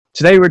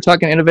Today we're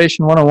talking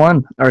Innovation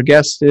 101. Our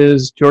guest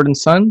is Jordan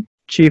Sun,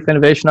 Chief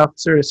Innovation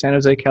Officer at San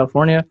Jose,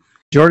 California.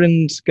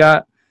 Jordan's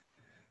got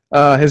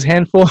his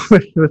handful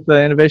with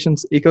the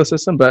innovations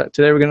ecosystem, but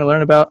today we're going to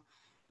learn about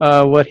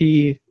what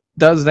he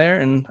does there.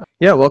 And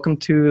yeah, welcome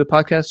to the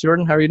podcast,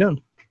 Jordan. How are you doing?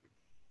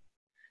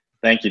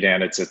 Thank you,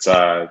 Dan. It's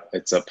a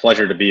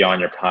pleasure to be on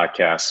your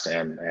podcast,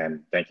 and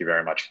thank you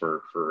very much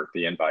for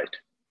the invite.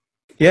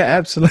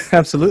 Yeah,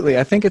 absolutely.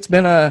 I think it's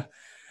been a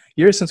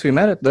year since we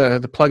met at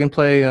the Plug and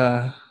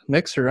Play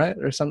Mixer, right,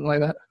 or something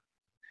like that.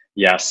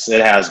 Yes,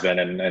 it has been,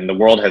 and the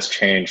world has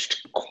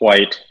changed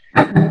quite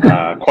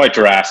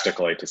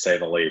drastically, to say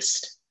the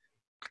least.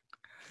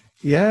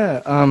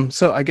 Yeah.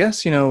 So I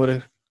guess what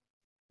a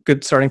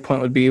good starting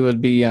point would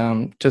be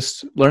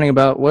just learning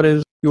about what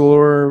is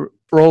your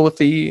role with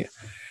the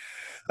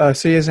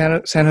City of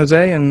San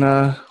Jose,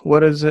 and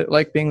what is it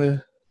like being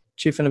the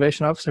Chief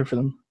Innovation Officer for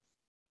them?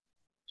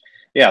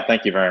 Yeah,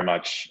 thank you very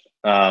much.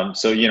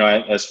 So,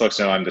 as folks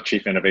know, I'm the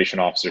Chief Innovation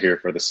Officer here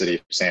for the City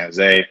of San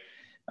Jose.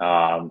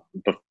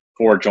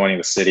 Before joining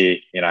the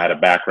city, I had a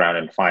background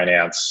in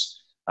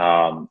finance,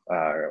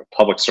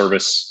 public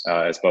service,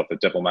 as both a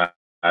diplomat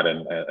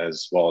and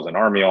as well as an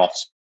Army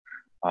officer,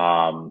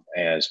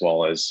 as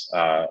well as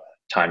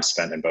time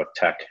spent in both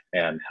tech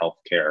and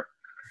healthcare.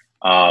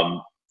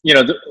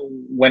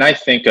 When I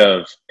think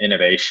of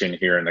innovation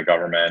here in the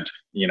government,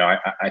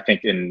 I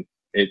think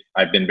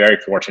I've been very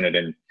fortunate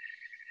in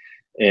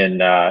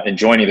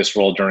joining this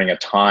role during a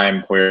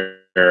time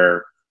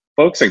where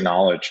folks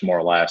acknowledge more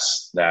or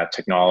less that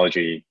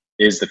technology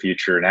is the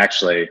future, and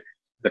actually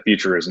the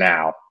future is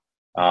now.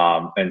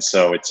 And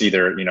so it's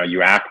either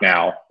you act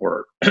now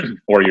or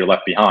you're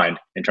left behind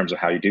in terms of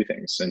how you do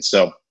things. And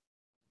so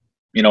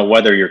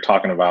whether you're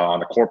talking about on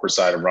the corporate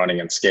side of running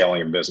and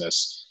scaling a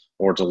business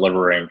or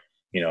delivering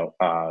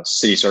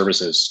city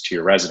services to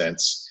your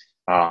residents,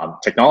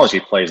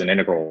 technology plays an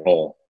integral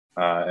role,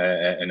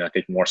 and I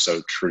think more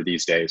so true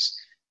these days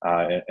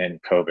in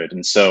COVID.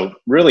 And so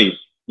really,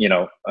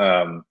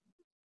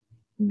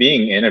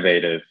 being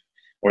innovative,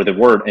 or the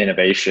word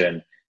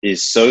innovation,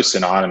 is so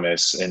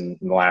synonymous in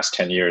the last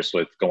 10 years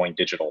with going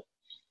digital,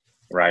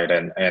 right?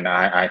 And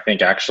I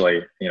think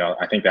actually,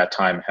 I think that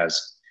time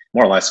has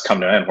more or less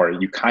come to an end where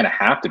you kind of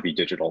have to be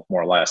digital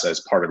more or less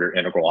as part of your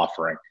integral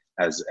offering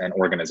as an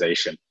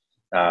organization.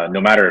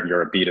 No matter if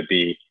you're a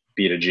B2B,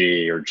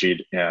 B2G, or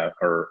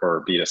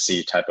or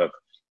B2C type of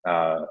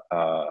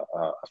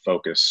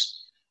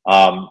focus.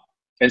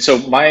 And so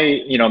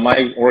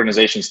my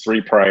organization's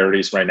three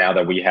priorities right now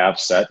that we have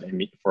set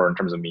in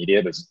terms of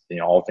media is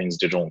all things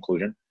digital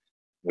inclusion.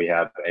 We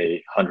have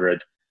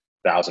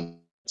 100,000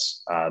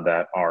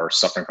 that are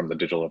suffering from the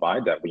digital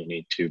divide that we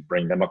need to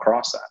bring them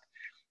across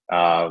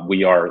that.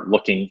 We are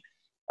looking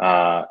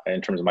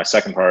in terms of my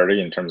second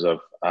priority, in terms of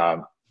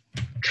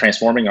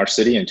transforming our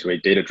city into a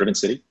data-driven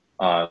city,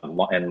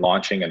 and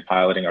launching and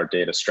piloting our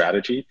data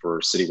strategy for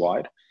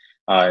citywide.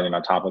 And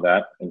on top of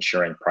that,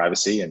 ensuring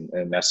privacy and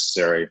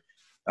necessary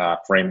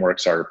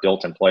frameworks are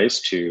built in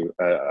place to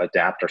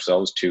adapt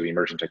ourselves to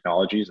emerging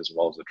technologies, as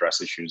well as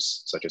address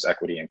issues such as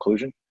equity and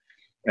inclusion.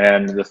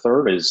 And the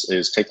third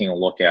is taking a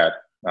look at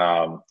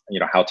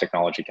how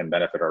technology can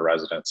benefit our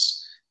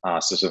residents,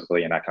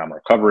 specifically in economic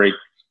recovery,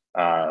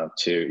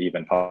 to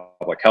even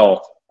public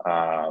health,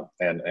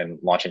 and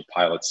launching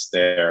pilots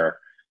there,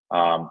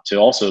 to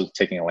also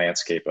taking a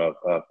landscape of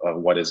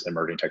what is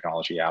emerging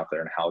technology out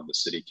there and how the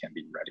city can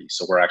be ready.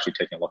 So we're actually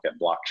taking a look at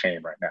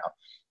blockchain right now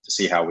to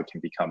see how we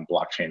can become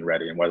blockchain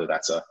ready, and whether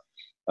that's a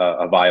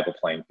viable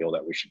playing field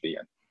that we should be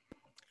in.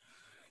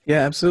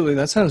 Yeah, absolutely.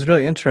 That sounds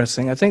really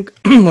interesting. I think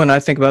when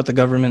I think about the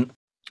government,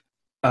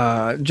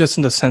 just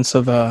in the sense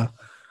of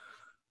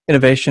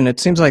innovation, it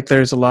seems like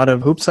there's a lot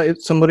of hoops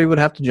that somebody would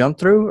have to jump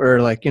through,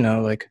 or like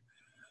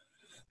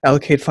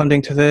allocate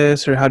funding to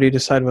this, or how do you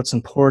decide what's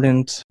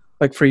important?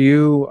 Like for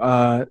you,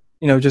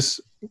 just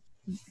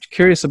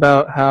curious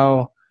about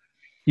how,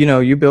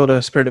 you build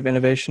a spirit of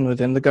innovation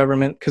within the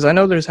government. Because I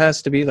know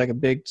has to be like a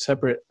big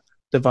separate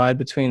divide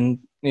between,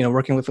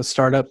 working with a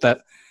startup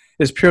that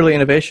is purely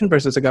innovation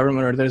versus a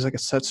government where there's like a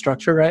set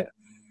structure, right?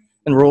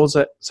 And rules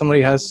that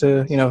somebody has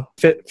to,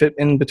 fit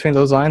in between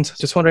those lines.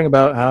 Just wondering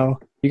about how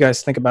you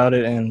guys think about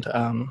it, and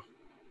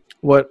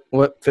what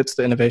fits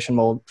the innovation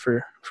mold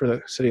for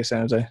the city of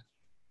San Jose.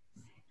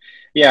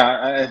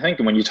 Yeah, I think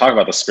when you talk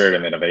about the spirit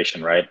of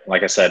innovation, right?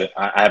 Like I said,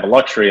 I have a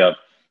luxury of,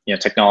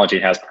 technology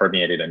has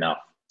permeated enough.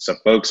 So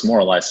folks more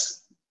or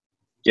less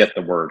get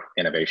the word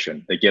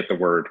innovation. They get the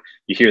word,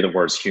 you hear the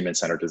words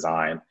human-centered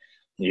design.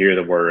 You hear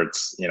the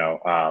words,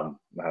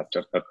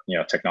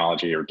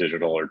 technology or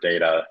digital or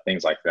data,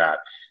 things like that.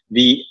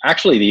 The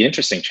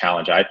interesting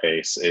challenge I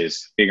face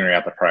is figuring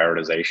out the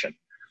prioritization,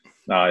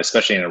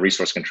 especially in a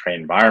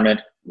resource-constrained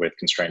environment with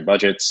constrained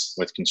budgets,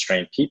 with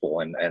constrained people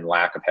and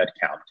lack of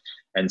headcount.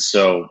 And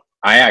so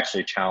I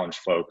actually challenge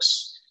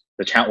folks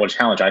one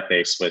challenge I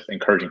face with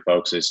encouraging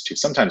folks is to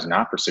sometimes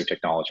not pursue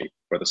technology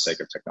for the sake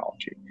of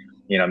technology.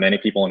 Many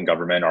people in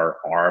government are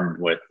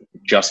armed with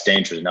just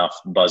dangerous enough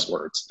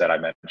buzzwords that I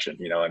mentioned,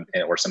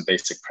 or some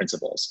basic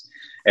principles.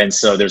 And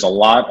so there's a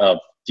lot of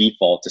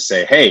default to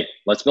say, hey,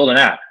 let's build an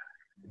app,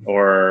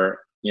 or,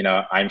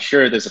 I'm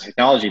sure there's a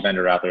technology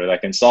vendor out there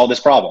that can solve this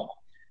problem.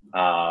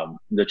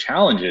 The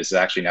challenge is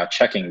actually now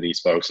checking these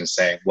folks and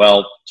saying,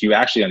 well, do you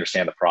actually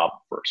understand the problem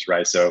first,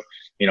 right? So,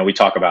 we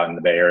talk about in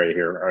the Bay Area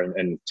here, or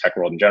in tech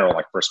world in general,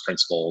 like first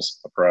principles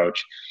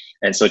approach.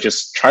 And so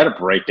just try to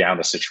break down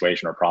the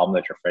situation or problem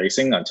that you're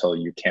facing until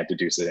you can't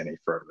deduce it any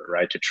further,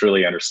 right? To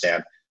truly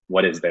understand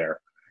what is there.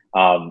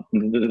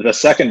 The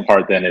second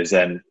part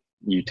then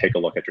you take a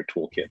look at your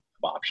toolkit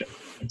of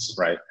options,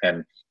 right?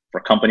 And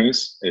for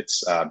companies,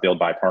 it's build,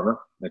 buy, partner.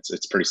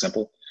 It's pretty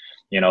simple.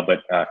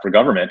 But for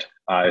government,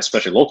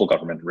 especially local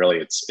government, really,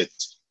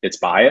 it's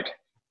buy it,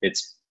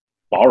 it's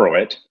borrow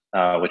it,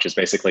 which is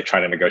basically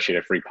trying to negotiate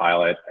a free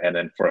pilot, and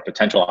then for a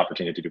potential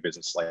opportunity to do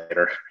business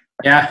later.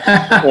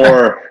 Yeah.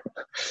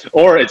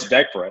 or it's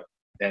beg for it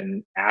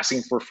and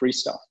asking for free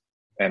stuff,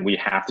 and we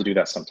have to do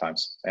that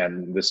sometimes.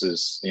 And this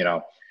is,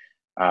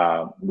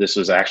 this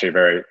was actually a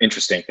very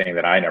interesting thing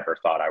that I never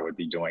thought I would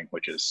be doing,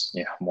 which is,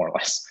 more or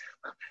less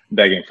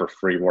begging for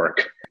free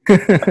work.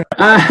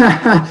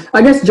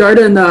 I guess,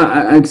 Jordan,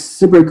 a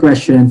super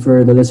question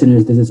for the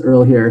listeners. This is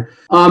Earl here.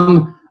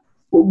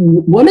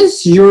 What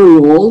is your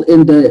role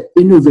in the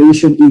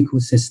innovation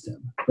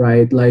ecosystem,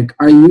 right? Like,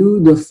 are you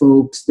the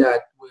folks that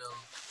will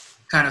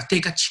kind of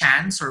take a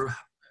chance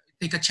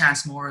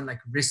more on like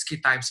risky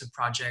types of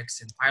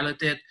projects and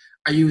pilot it?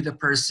 Are you the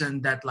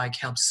person that like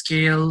helps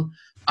scale?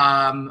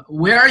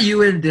 Where are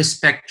you in this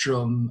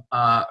spectrum,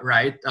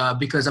 right?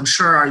 Because I'm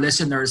sure our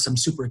listeners, I'm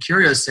super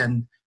curious,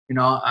 and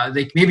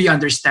they maybe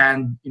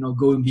understand,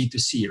 going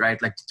B2C, right?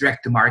 Like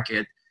direct to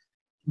market.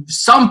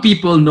 Some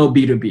people know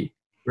B2B,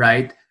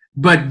 right?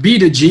 But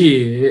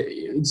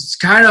B2G, it's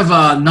kind of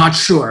not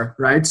sure,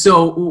 right?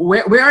 So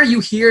where are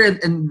you here,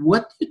 and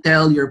what do you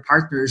tell your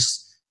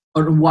partners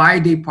on why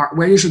they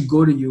should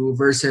go to you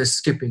versus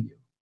skipping you?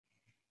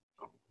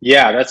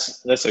 Yeah,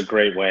 that's a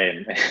great way,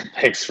 and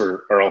thanks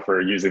for Earl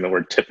for using the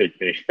word tipping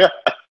me.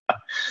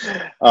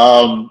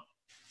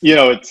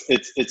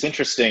 It's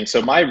interesting.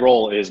 So my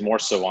role is more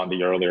so on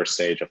the earlier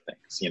stage of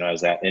things, as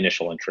that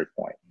initial entry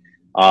point.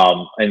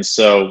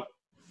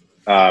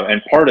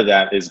 And part of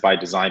that is by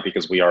design,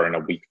 because we are in a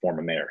weak form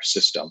of mayor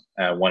system,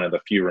 one of the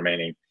few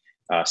remaining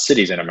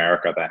cities in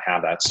America that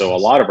have that. So a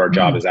lot of our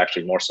job is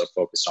actually more so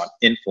focused on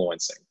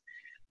influencing,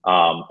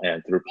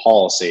 and through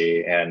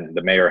policy, and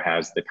the mayor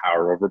has the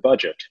power over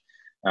budget.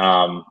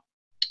 But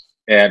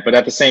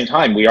at the same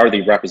time, we are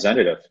the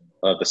representative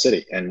of the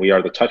city, and we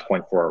are the touch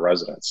point for our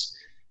residents.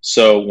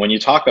 So when you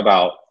talk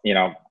about,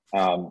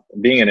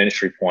 being an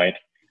entry point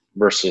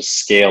versus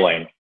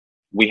scaling,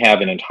 we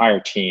have an entire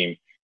team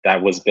that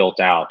was built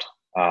out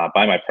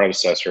by my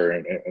predecessor,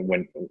 and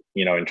when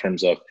in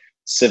terms of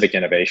civic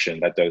innovation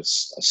that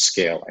does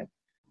scaling,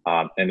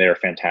 and they're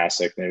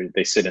fantastic.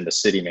 They sit in the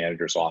city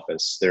manager's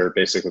office. They're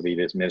basically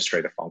the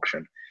administrative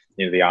function,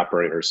 the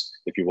operators,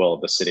 if you will,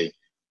 of the city.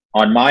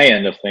 On my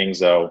end of things,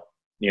 though,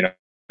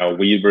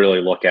 we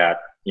really look at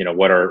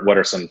what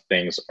are some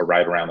things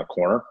right around the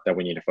corner that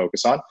we need to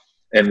focus on,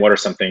 and what are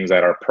some things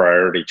that are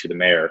priority to the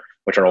mayor,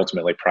 which are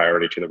ultimately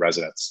priority to the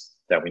residents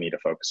that we need to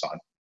focus on.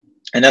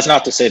 And that's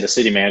not to say the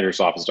city manager's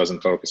office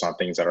doesn't focus on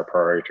things that are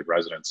priority to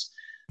residents,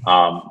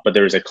 but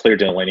there is a clear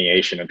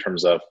delineation in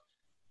terms of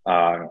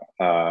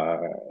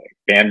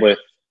bandwidth,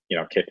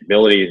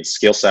 capability and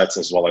skill sets,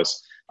 as well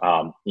as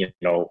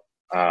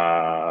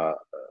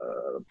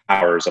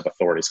powers of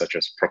authority, such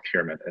as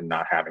procurement and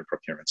not having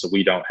procurement. So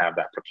we don't have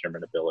that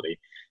procurement ability,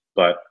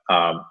 but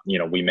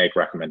we make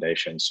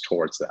recommendations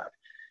towards that.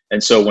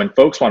 And so when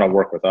folks want to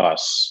work with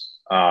us,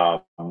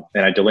 and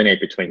I delineate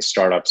between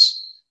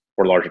startups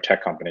or larger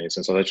tech companies.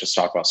 And so let's just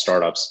talk about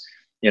startups.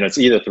 It's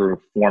either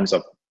through forms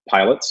of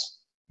pilots,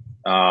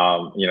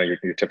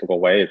 your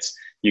typical way. It's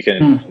you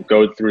can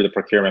go through the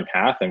procurement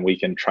path, and we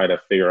can try to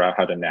figure out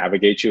how to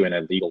navigate you in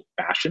a legal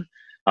fashion.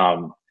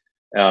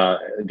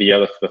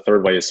 The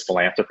third way is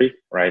philanthropy,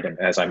 right? And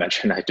as I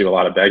mentioned, I do a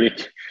lot of begging.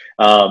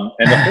 And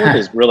the fourth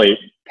is really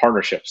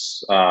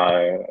partnerships.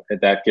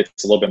 That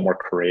gets a little bit more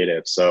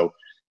creative. So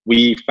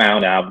we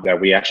found out that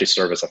we actually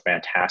serve as a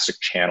fantastic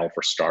channel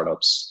for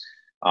startups.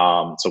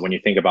 So when you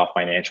think about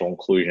financial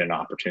inclusion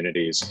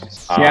opportunities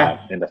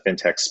in the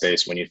fintech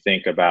space, when you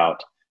think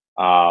about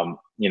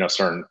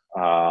certain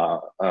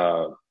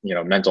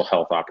mental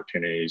health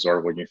opportunities,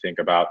 or when you think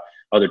about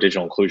other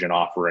digital inclusion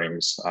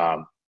offerings,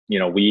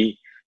 we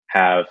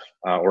have,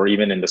 or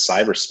even in the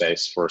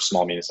cyberspace for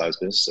small, medium-sized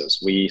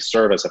businesses, we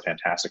serve as a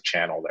fantastic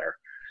channel there.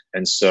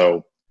 And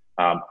so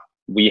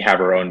we have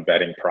our own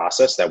vetting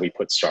process that we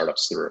put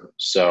startups through.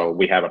 So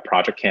we have a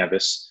project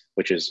canvas,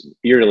 which is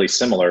eerily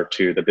similar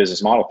to the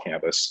business model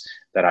canvas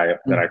that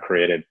I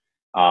created.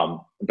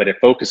 But it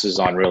focuses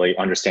on really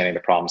understanding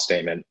the problem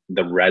statement,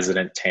 the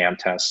resident TAM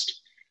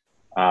test,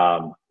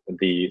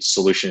 the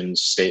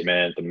solutions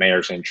statement, the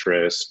mayor's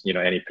interest,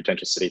 any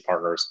potential city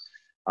partners.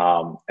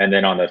 And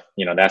then on the,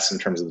 that's in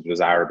terms of the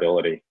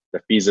desirability.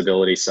 The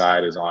feasibility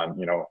side is on,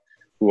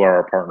 who are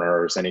our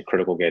partners, any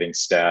critical gating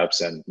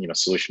steps, and,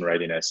 solution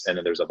readiness. And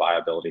then there's a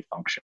viability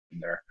function in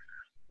there.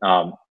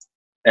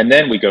 And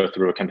then we go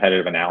through a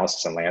competitive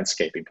analysis and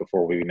landscaping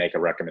before we make a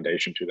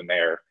recommendation to the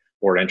mayor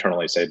or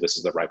internally say, this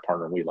is the right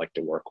partner we'd like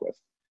to work with.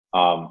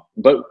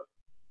 But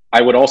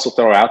I would also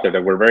throw out there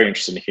that we're very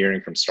interested in hearing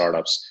from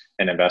startups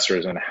and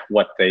investors and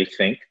what they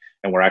think.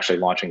 And we're actually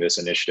launching this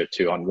initiative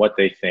too on what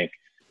they think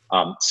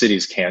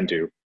cities can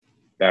do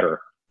better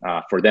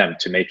for them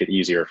to make it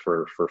easier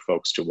for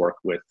folks to work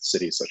with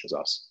cities such as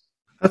us.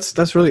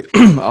 That's really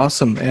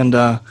awesome. And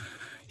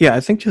yeah, I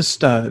think just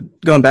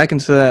going back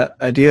into that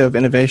idea of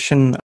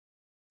innovation,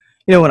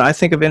 when I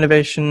think of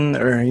innovation,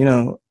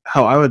 or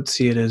how I would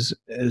see it is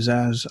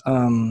as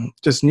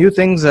just new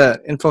things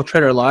that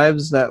infiltrate our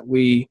lives that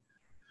we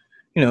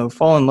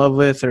fall in love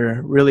with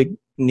or really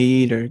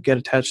need or get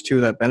attached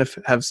to that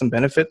have some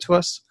benefit to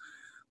us.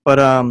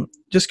 But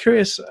just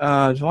curious,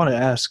 I just want to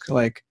ask,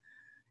 like,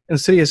 in the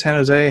city of San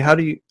Jose, how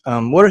do you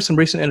what are some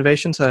recent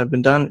innovations that have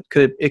been done?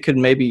 It could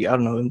maybe, I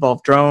don't know,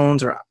 involve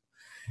drones or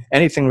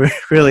anything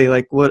really.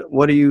 Like,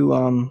 what do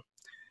you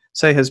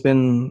say has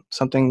been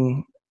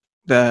something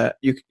that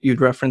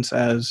you'd reference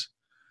as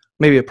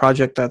maybe a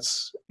project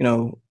that's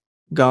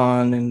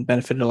gone and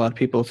benefited a lot of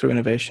people through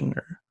innovation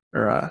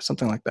or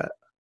something like that?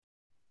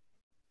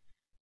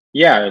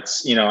 Yeah,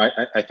 it's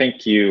I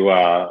think you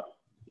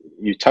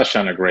touched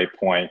on a great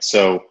point.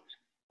 So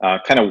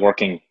kind of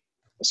working.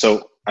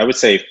 So I would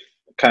say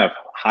kind of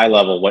high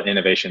level what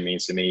innovation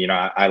means to me.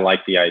 I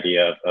like the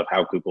idea of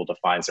how Google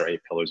defines their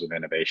 8 pillars of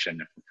innovation.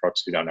 For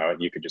folks who don't know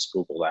it, you could just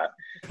Google that.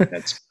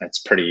 That's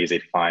pretty easy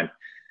to find.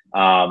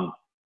 I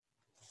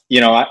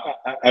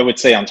would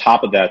say on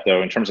top of that,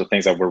 though, in terms of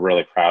things that we're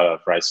really proud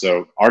of, right?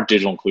 So our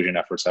digital inclusion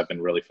efforts have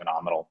been really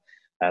phenomenal.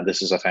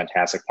 This is a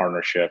fantastic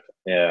partnership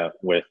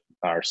with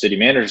our city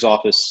manager's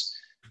office.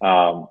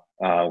 And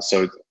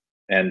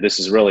this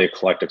is really a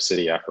collective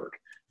city effort,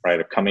 right?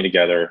 Of coming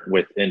together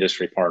with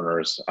industry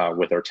partners,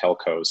 with our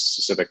telcos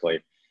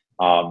specifically.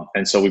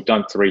 And so we've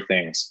done 3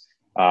 things.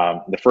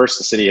 The first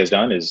the city has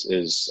done is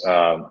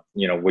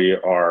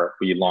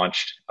we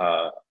launched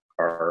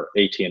our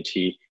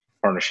AT&T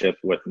partnership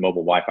with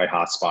mobile Wi-Fi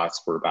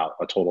hotspots for about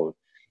a total of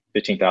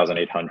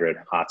 15,800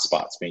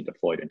 hotspots being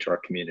deployed into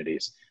our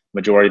communities.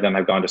 Majority of them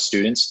have gone to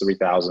students.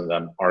 3,000 of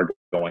them are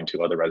going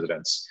to other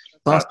residents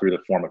through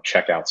the form of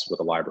checkouts with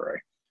the library,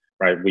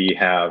 right? We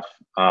have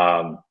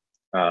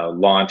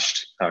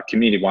launched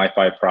community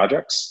Wi-Fi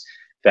projects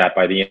that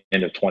by the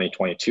end of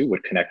 2022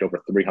 would connect over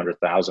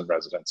 300,000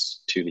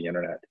 residents to the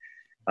internet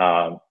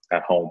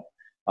at home.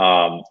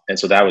 And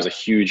so that was a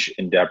huge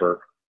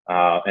endeavor.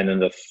 And then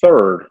the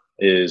third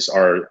is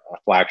our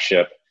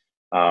flagship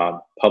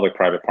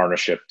public-private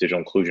partnership digital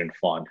inclusion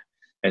fund.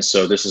 And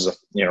so this is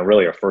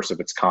really a first of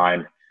its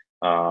kind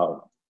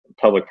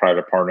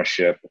public-private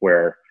partnership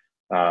where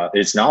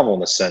it's novel in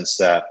the sense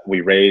that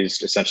we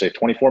raised essentially a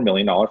 $24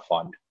 million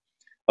fund,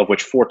 of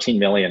which 14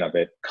 million of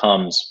it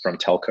comes from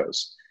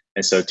telcos.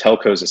 And so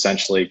telcos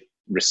essentially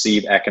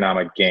receive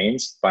economic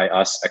gains by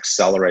us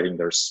accelerating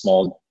their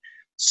small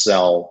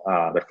cell,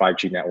 their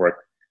 5G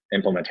network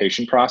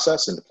implementation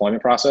process and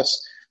deployment process.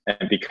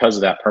 And because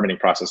of that permitting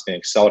process being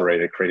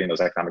accelerated, creating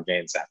those economic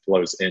gains that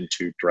flows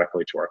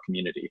directly to our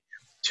community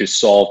to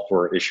solve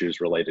for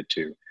issues related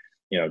to,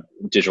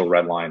 digital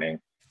redlining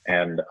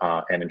and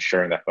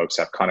ensuring that folks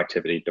have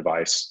connectivity,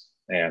 device,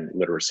 and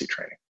literacy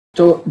training.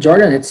 So,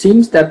 Jordan, it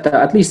seems that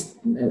at least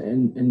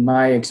in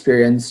my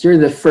experience, you're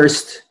the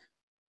first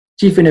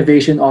chief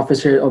innovation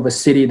officer of a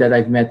city that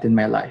I've met in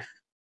my life.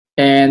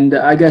 And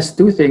I guess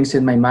 2 things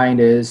in my mind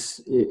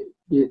is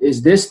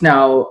this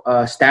now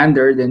a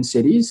standard in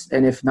cities?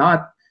 And if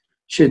not,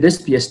 should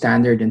this be a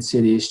standard in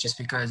cities? Just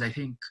because I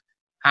think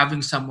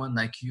having someone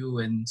like you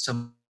in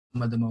some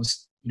of the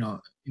most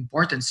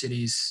important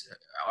cities,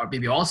 or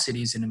maybe all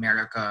cities in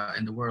America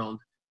and the world,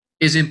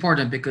 is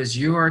important because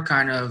you are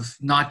kind of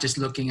not just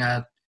looking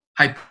at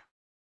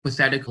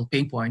hypothetical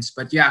pain points,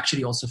 but you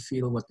actually also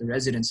feel what the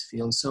residents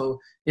feel. So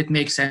it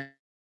makes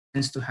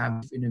sense to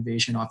have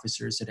innovation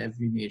officers at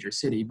every major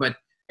city. But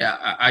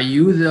are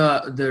you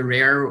the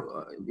rare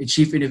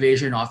chief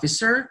innovation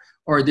officer,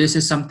 or this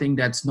is something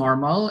that's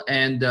normal?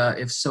 And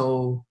if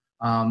so,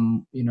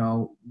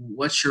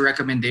 what's your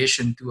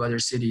recommendation to other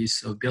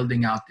cities of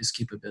building out this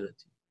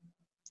capability?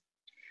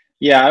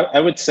 Yeah,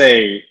 I would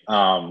say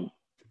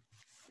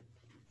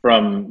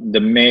from the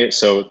mayor,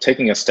 so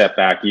taking a step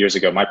back years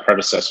ago, my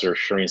predecessor,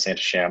 Shireen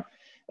Santasham,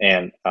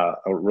 and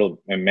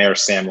Mayor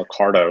Sam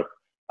Liccardo,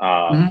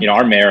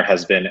 our mayor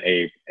has been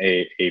a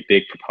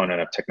big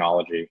proponent of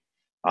technology,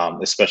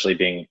 especially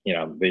being,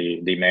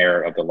 the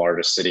mayor of the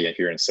largest city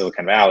here in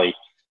Silicon Valley.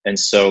 And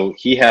so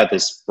he had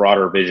this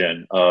broader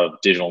vision of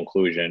digital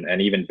inclusion,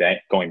 and even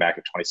going back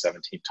to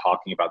 2017,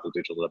 talking about the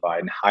digital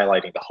divide and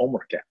highlighting the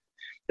homework gap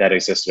that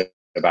existed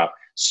about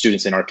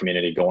students in our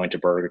community going to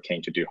Burger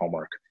King to do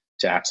homework,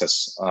 to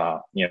access,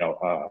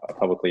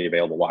 publicly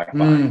available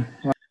Wi-Fi.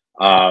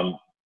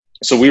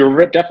 So we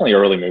were definitely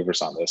early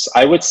movers on this.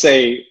 I would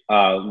say,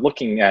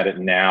 looking at it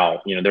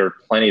now, there are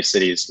plenty of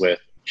cities with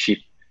chief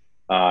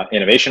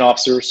innovation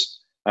officers,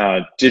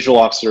 digital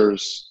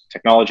officers,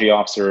 technology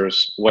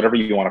officers, whatever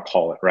you want to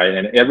call it, right?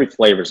 And every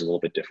flavor is a little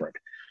bit different.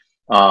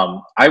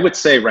 I would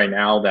say right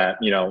now that,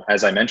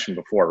 as I mentioned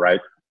before, right,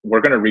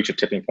 we're going to reach a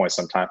tipping point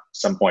some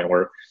point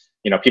where,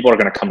 people are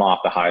going to come off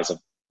the highs of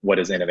what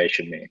does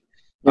innovation mean.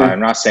 Yeah. I'm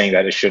not saying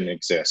that it shouldn't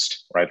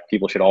exist, right?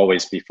 People should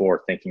always be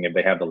forward thinking if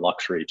they have the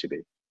luxury to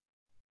be.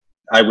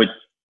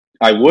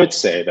 I would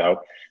say though,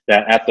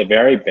 that at the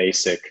very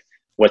basic,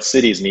 what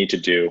cities need to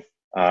do,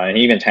 and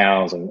even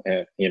towns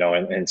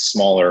and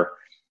smaller,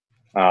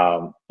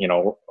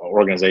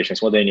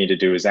 organizations, what they need to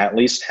do is at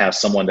least have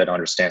someone that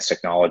understands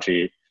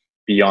technology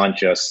beyond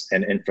just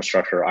an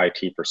infrastructure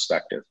IT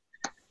perspective.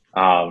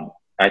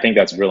 I think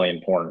that's really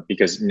important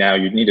because now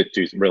you need to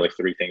do really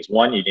three things.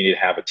 One, you need to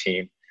have a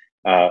team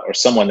or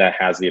someone that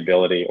has the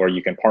ability, or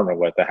you can partner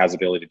with, that has the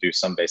ability to do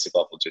some basic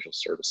level digital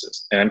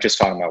services. And I'm just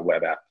talking about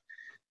web app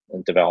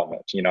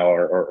development,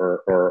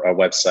 or a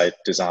website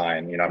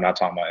design. I'm not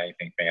talking about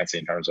anything fancy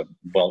in terms of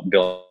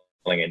building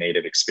a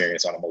native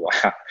experience on a mobile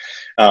app.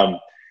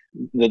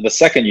 The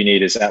second you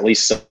need is at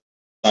least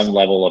some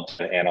level of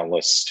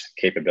analyst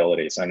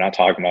capabilities. I'm not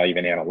talking about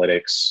even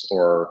analytics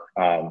or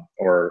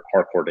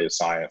hardcore data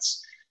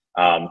science,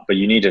 but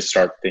you need to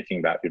start thinking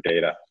about your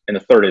data. And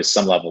the third is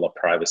some level of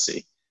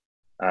privacy,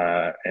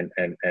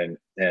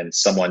 and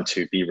someone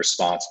to be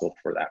responsible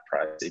for that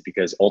privacy,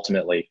 because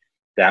ultimately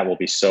that will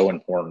be so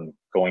important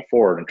going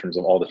forward in terms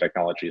of all the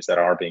technologies that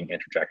are being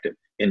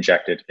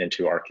injected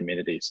into our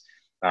communities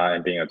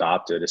and being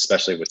adopted,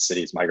 especially with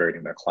cities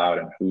migrating to the cloud,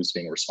 and who's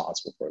being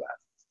responsible for that.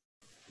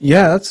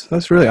 Yeah,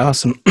 that's really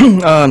awesome.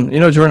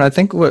 Jordan, I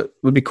think what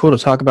would be cool to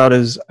talk about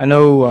is, I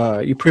know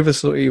you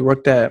previously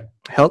worked at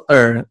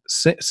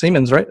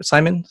Siemens, right?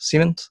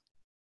 Siemens?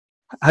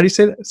 How do you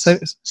say that?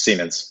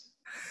 Siemens.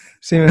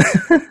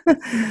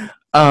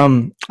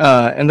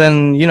 And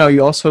then,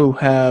 you also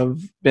have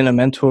been a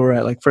mentor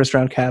at like First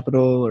Round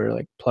Capital or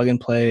like Plug and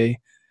Play.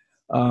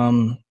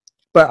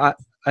 But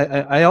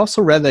I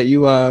also read that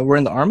you were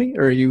in the Army,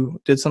 or you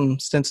did some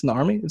stints in the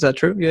Army. Is that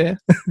true? Yeah.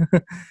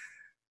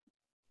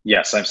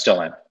 Yes, I'm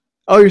still in.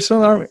 Oh, you're still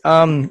in the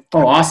Army.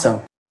 Oh,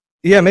 awesome.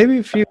 Yeah, maybe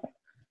if you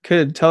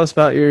could tell us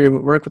about your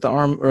work with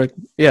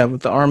the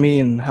with the Army,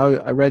 and how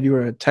I read you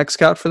were a tech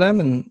scout for them,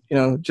 and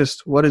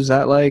just what is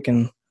that like?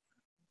 And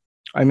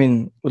I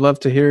mean, would love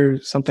to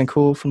hear something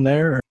cool from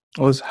there.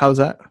 How's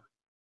that?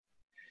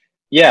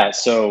 Yeah,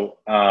 so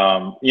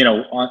on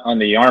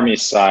the Army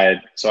side,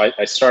 so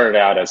I started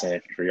out as an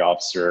infantry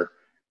officer,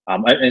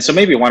 and so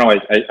maybe why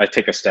don't I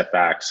take a step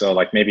back? So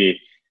like maybe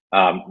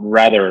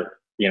rather,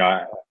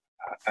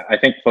 I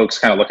think folks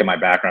kind of look at my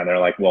background. They're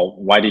like, well,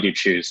 why did you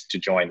choose to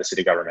join the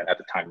city government at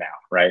the time now,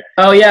 right?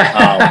 Oh,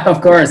 yeah,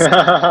 of course.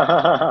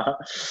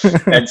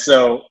 And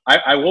so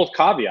I will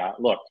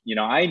caveat, look,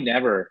 I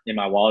never in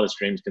my wildest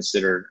dreams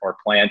considered or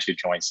planned to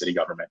join city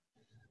government.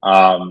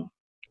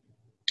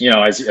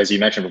 As you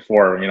mentioned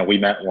before, we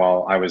met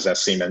while I was at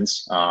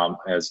Siemens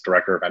as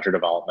director of venture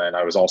development.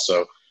 I was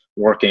also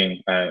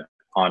working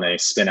on a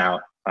spin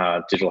out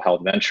digital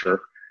health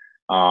venture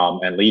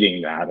and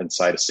leading that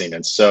inside of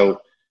Siemens. So,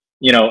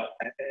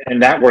 and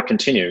that work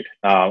continued.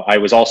 I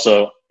was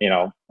also,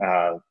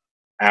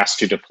 asked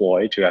to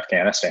deploy to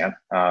Afghanistan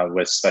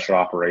with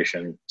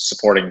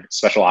supporting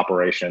special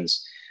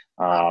operations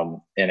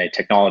in a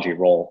technology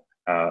role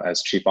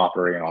as chief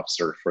operating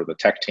officer for the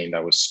tech team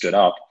that was stood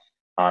up,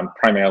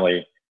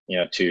 primarily,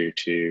 to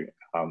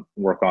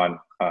work on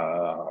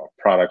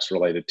products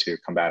related to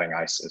combating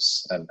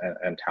ISIS and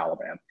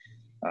Taliban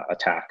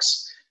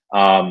attacks.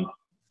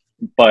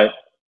 But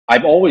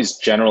I've always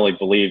generally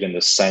believed in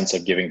the sense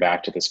of giving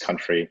back to this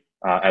country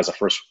as a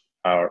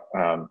first-gen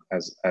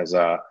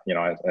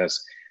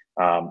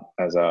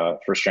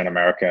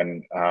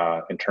American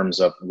in terms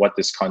of what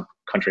this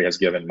country has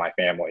given my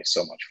family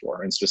so much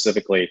for, and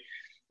specifically,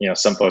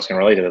 some folks can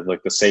relate to it,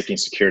 like the safety and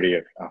security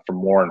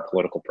from war and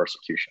political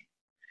persecution.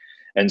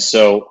 And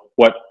so,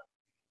 what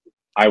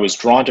I was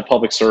drawn to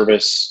public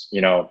service,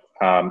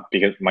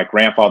 because my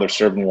grandfather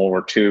served in World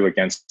War II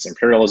against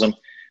imperialism.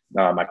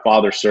 My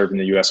father served in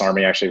the U.S.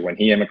 Army actually when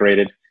he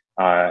immigrated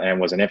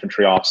and was an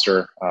infantry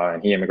officer,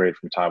 and he immigrated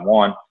from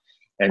Taiwan.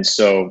 And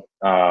so,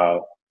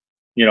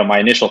 my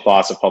initial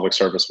thoughts of public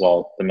service,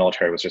 well, the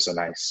military was just a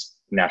nice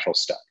natural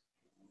step.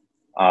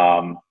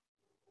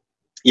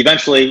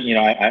 Eventually,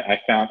 I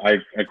found I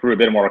grew a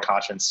bit more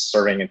conscience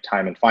serving in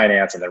time in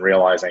finance, and then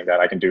realizing that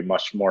I can do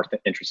much more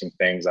interesting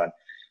things. And,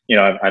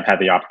 I've had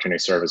the opportunity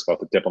to serve as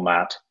both a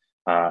diplomat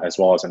as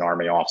well as an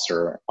Army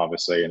officer,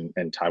 obviously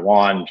in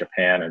Taiwan,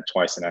 Japan, and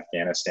twice in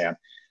Afghanistan.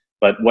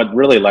 But what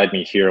really led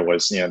me here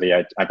was,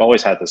 I've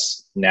always had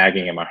this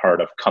nagging in my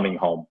heart of coming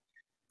home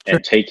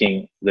and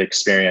taking the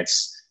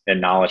experience and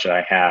knowledge that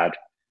I had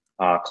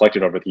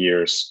collected over the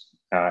years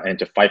and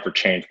to fight for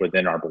change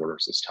within our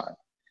borders this time.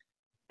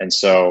 And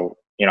so,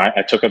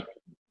 I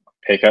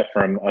pay cut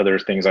from other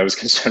things I was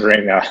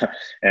considering,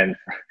 and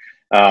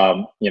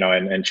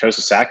and chose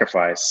to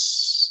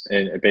sacrifice,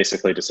 and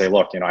basically to say,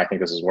 look, I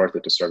think this is worth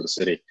it to serve the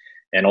city.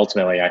 And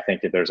ultimately, I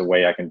think if there's a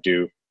way I can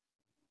do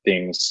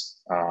things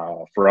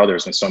for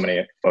others when so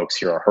many folks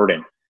here are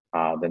hurting,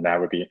 then that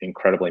would be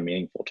incredibly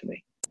meaningful to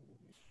me.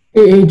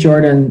 Hey,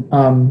 Jordan,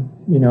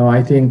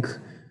 I think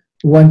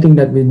one thing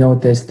that we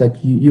noticed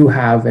that you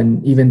have,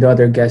 and even the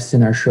other guests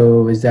in our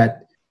show, is that,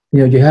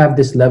 you have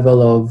this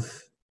level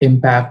of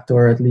impact,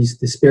 or at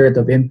least the spirit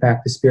of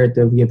impact, the spirit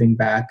of giving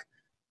back,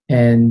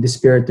 and the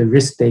spirit of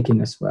risk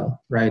taking as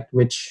well, right?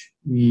 Which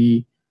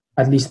we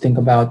at least think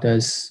about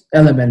as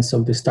elements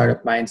of the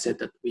startup mindset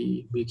that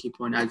we keep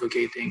on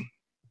advocating.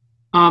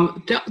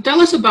 Tell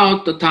us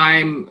about the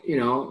time,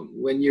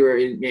 when you were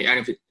in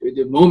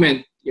the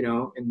moment,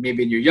 and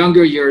maybe in your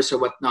younger years or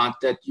whatnot,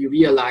 that you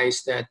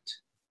realized that,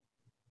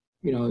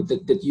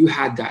 that you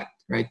had that,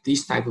 right?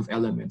 These type of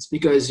elements.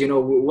 Because,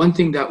 one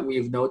thing that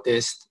we've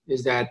noticed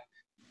is that,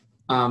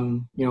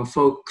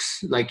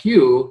 folks like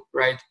you,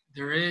 right?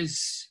 There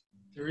is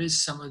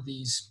some of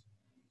these,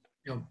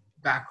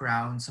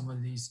 backgrounds, some of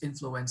these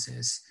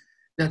influences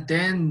that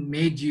then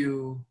made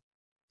you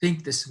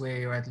think this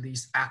way, or at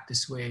least act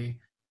this way,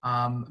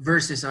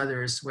 versus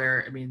others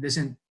where,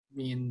 doesn't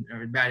mean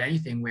or bad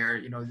anything,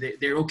 where,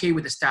 they're okay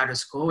with the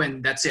status quo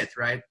and that's it,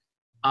 right?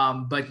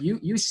 But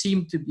you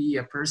seem to be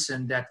a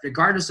person that,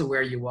 regardless of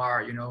where you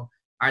are,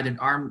 either in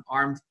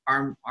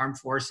armed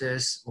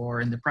forces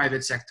or in the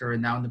private sector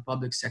and now in the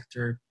public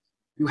sector,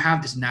 you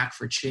have this knack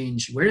for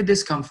change. Where did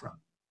this come from?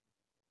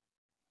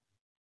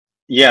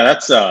 Yeah,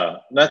 that's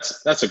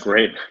a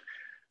great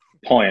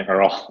point,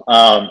 Earl.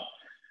 I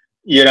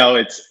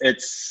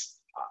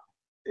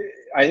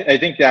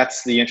think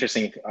that's the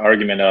interesting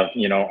argument of,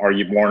 are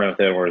you born with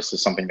it, or is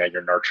this something that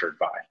you're nurtured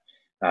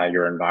by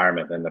your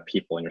environment and the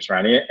people in your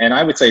surrounding? And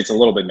I would say it's a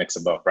little bit mix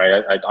of both,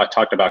 right? I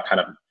talked about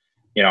kind of,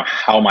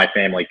 how my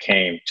family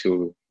came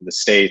to the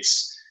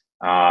States,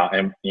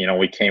 and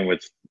we came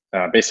with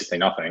basically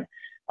nothing,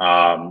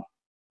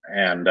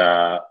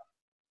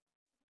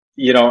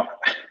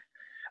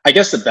 I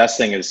guess the best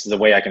thing is the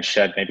way I can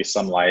shed maybe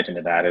some light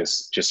into that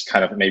is just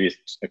kind of maybe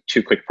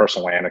 2 quick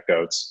personal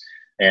anecdotes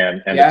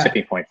and the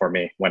tipping point for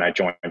me when I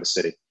joined the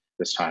city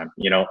this time.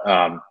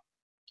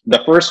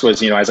 The first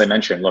was, as I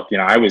mentioned, look,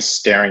 I was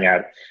staring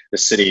at the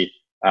city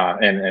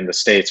and the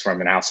States from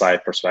an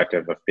outside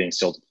perspective of being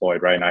still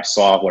deployed, right? And I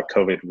saw what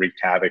COVID wreaked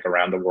havoc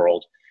around the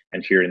world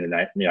and here in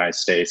the United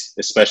States,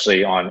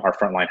 especially on our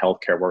frontline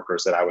healthcare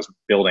workers that I was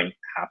building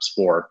apps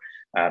for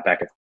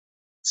back at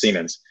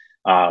Siemens.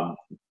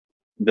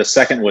 The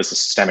second was the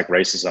systemic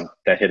racism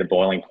that hit a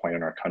boiling point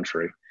in our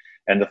country.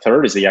 And the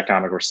third is the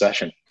economic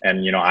recession.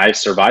 And, I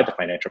survived the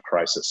financial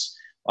crisis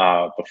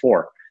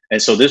before.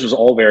 And so this was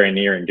all very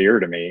near and dear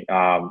to me.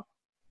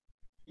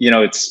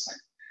 It's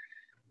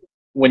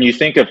when you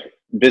think of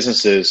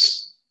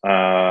businesses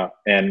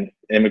and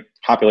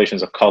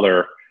populations of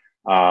color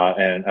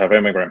and of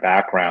immigrant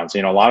backgrounds,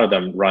 a lot of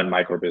them run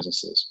micro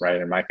businesses, right?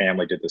 And my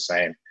family did the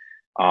same.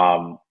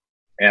 And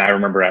I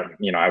remember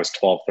I was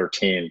 12,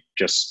 13,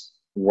 just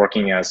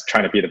working as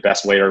trying to be the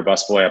best waiter or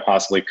busboy I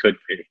possibly could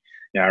be.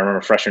 I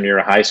remember freshman year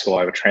of high school,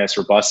 I would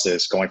transfer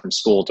buses going from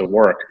school to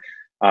work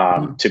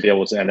to be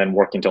able to, and then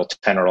working until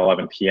 10 or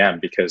 11 p.m.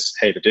 because,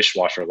 hey, the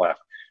dishwasher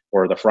left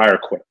or the fryer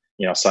quit,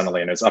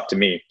 suddenly, and it's up to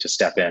me to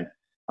step in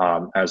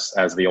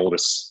as the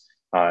oldest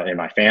in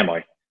my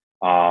family.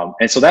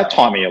 And so that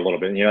taught me a little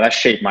bit, that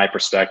shaped my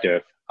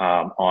perspective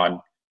on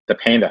the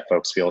pain that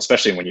folks feel,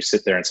 especially when you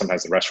sit there and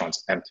sometimes the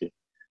restaurant's empty.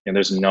 And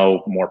there's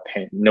no more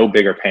pain, no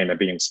bigger pain than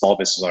being a small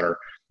business owner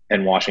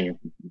and watching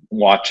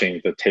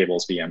the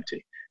tables be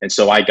empty. And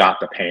so I got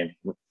the pain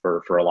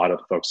for a lot of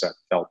the folks that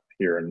felt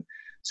here in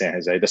San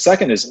Jose. The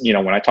second is,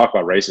 when I talk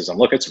about racism,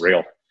 look, it's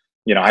real.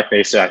 I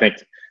face it. I think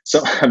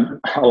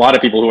a lot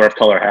of people who are of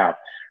color have,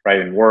 right,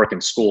 in work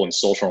and school and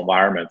social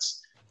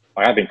environments.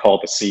 I've been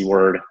called the C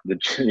word, the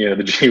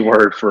G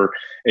word for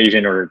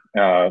Asian or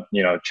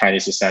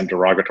Chinese descent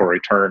derogatory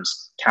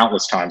terms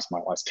countless times in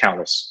my life,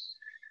 countless.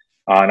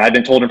 And I've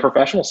been told in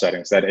professional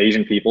settings that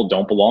Asian people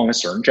don't belong in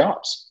certain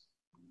jobs.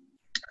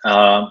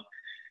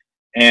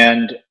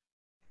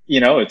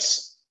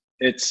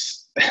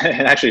 It's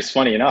and actually it's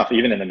funny enough,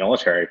 even in the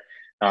military,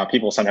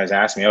 people sometimes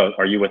ask me, "Oh,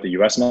 are you with the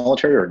U.S.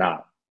 military or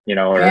not?"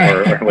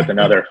 Or with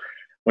another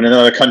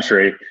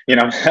country.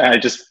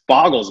 It just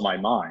boggles my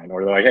mind.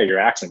 Or they're like, "Hey, your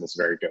accent is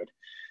very good."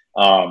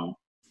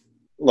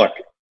 Look,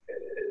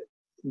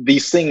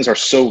 these things are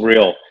so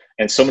real,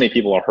 and so many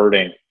people are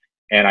hurting.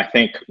 And I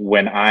think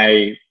when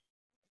I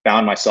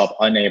found myself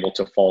unable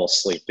to fall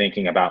asleep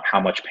thinking about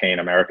how much pain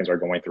Americans are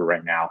going through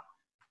right now,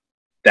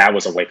 that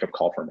was a wake-up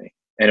call for me.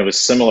 And it was a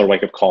similar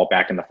wake-up call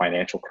back in the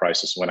financial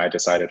crisis when I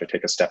decided to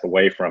take a step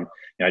away from,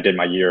 I did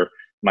my year,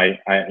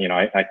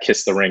 I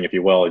kissed the ring, if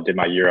you will. I did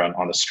my year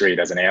on the street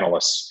as an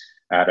analyst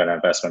at an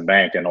investment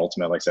bank, and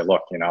ultimately said,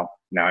 look, now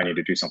I need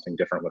to do something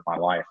different with my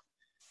life.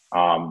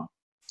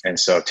 And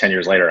so 10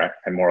 years later,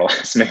 I more or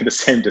less made the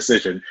same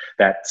decision.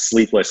 That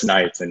sleepless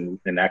nights and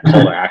that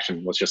call to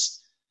action was just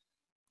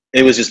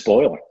it was just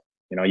boiling.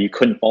 You know, you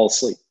couldn't fall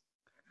asleep.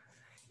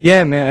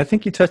 Yeah, man, I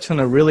think you touched on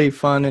a really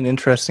fun and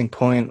interesting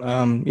point.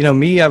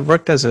 Me, I've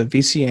worked as a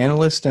VC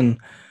analyst, and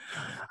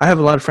I have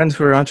a lot of friends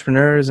who are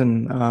entrepreneurs,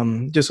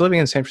 and just living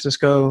in San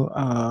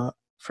Francisco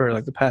for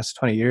like the past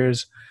 20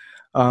 years,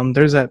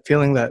 there's that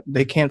feeling that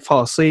they can't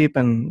fall asleep.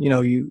 And,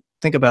 you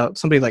think about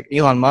somebody like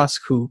Elon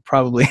Musk, who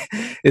probably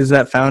is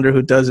that founder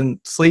who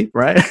doesn't sleep,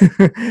 right?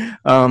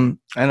 As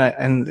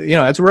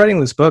we're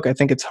writing this book, I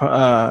think it's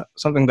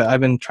something that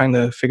I've been trying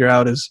to figure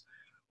out is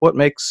what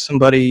makes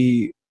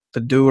somebody the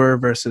doer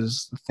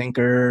versus the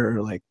thinker,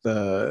 or like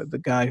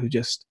the guy who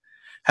just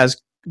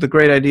has the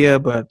great idea,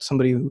 but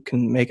somebody who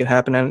can make it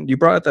happen. And you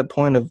brought up that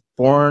point of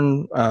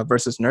born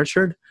versus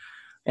nurtured.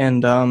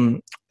 And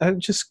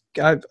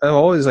I've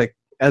always, like,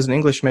 as an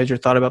English major,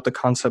 thought about the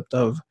concept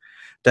of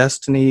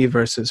destiny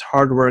versus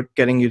hard work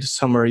getting you to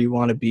somewhere you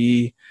want to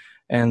be.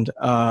 And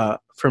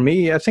for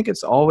me, I think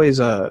it's always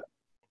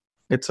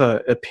it's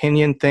a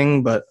opinion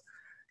thing, but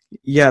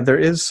yeah, there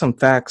is some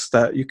facts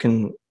that you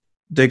can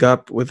dig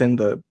up within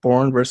the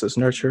born versus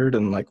nurtured,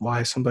 and like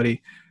why somebody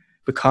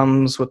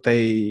becomes what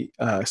they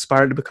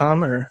aspire to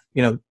become, or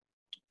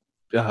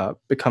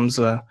becomes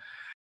the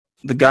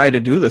guy to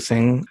do the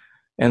thing.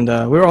 And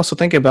we were also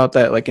thinking about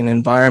that, like in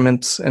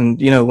environments.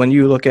 And when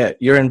you look at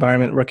your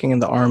environment working in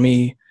the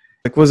Army,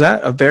 like, was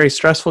that a very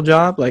stressful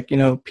job? Like,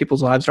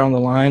 people's lives are on the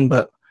line.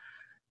 But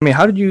I mean,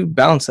 how did you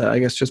balance that? I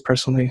guess just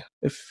personally,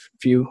 if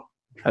you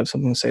have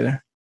something to say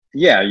there.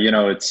 Yeah,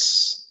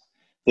 it's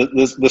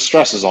the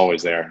stress is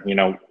always there.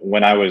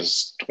 When I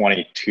was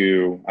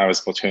 22, I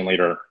was platoon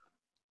leader,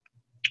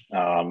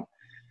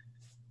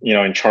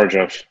 in charge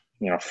of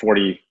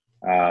 40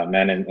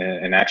 men,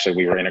 and actually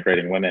we were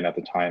integrating women at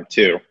the time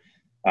too,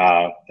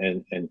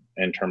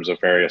 in terms of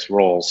various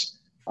roles.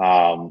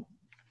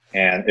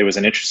 And it was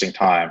an interesting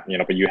time,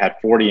 but you had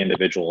 40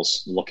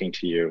 individuals looking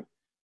to you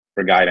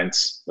for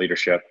guidance,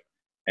 leadership,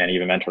 and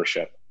even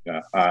mentorship.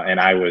 And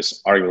I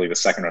was arguably the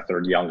second or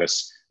third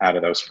youngest out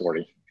of those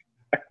 40.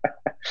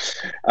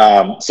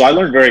 So I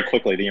learned very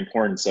quickly the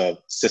importance of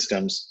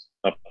systems,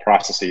 of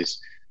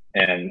processes,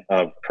 and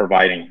of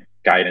providing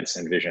guidance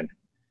and vision.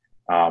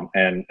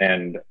 And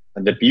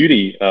the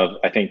beauty of,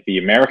 I think, the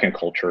American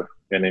culture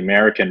and the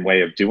American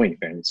way of doing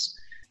things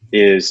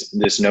is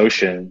this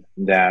notion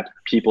that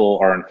people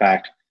are, in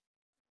fact,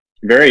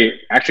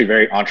 very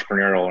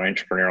entrepreneurial, or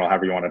intrapreneurial,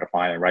 however you want to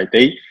define it, right?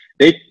 They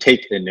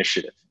take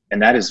initiative,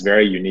 and that is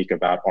very unique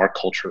about our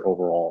culture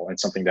overall, and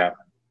something that,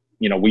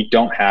 we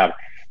don't have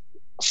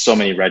so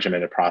many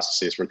regimented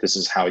processes where this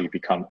is how you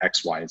become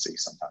X, Y, and Z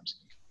sometimes.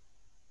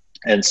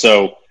 And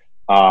so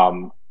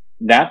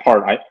that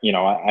part, I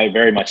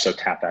very much so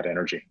tap that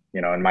energy,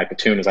 and my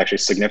platoon is actually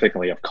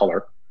significantly of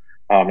color.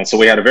 And so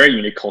we had a very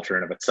unique culture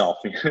in of itself,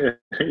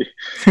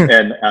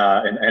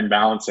 and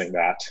balancing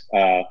that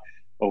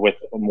with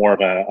more of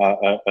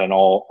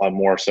a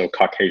more so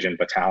Caucasian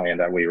battalion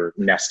that we were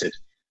nested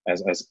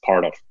as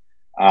part of.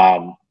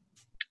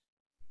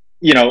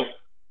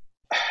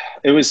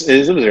 It was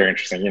very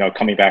interesting,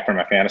 coming back from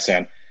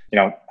Afghanistan.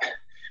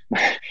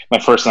 My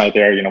first night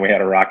there, we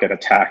had a rocket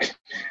attack,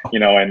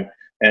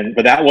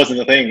 but that wasn't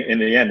the thing in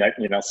the end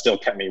that still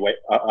kept me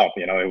up.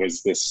 It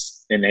was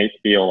this innate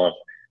feel of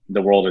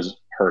the world is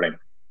hurting,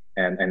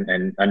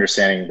 and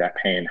understanding that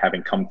pain,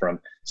 having come from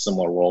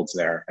similar worlds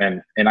there.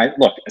 And I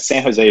look,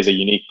 San Jose is a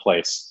unique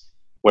place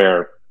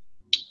where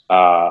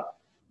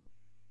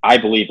I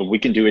believe if we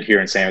can do it here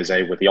in San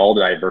Jose with all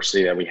the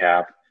diversity that we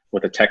have,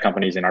 with the tech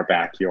companies in our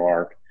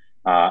backyard,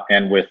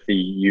 and with the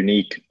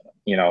unique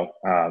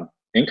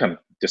income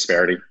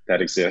disparity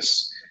that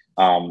exists,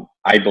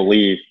 I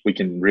believe we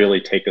can really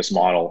take this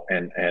model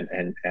and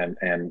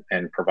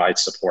provide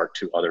support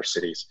to other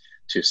cities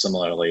to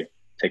similarly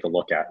take a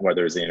look at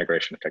whether it's the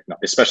integration of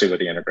technology, especially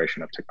with the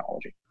integration of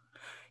technology.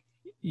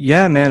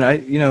 Yeah, man. I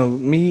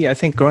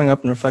think growing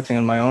up and reflecting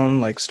on my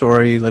own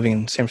story living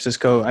in San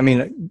Francisco. I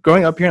mean,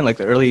 growing up here in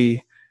the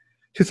early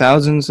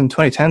 2000s and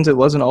 2010s, it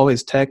wasn't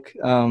always tech,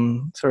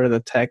 sort of the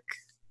tech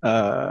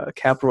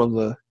capital of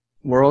the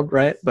world,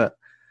 right? But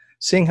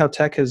seeing how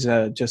tech has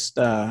just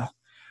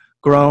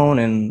grown,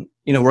 and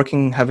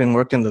having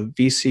worked in the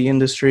VC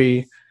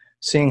industry,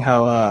 seeing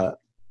how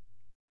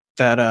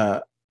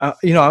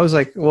I was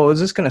like, well, is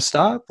this going to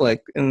stop?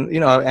 And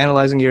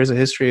analyzing years of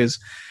history, is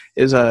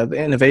the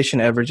innovation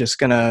ever just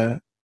going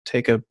to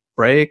take a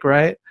break,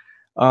 right?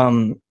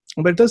 But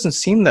it doesn't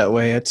seem that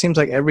way. It seems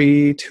like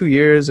every 2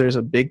 years there's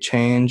a big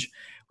change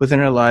within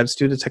our lives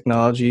due to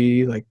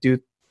technology, due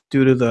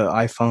to the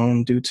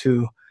iPhone, due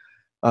to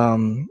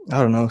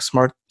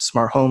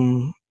smart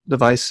home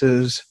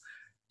devices.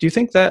 Do you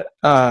think that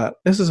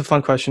this is a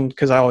fun question,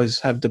 because I always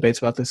have debates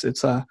about this?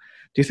 It's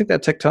do you think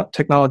that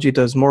technology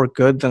does more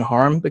good than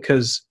harm?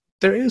 Because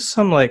there is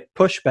some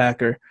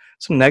pushback or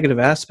some negative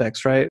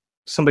aspects, right?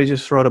 Somebody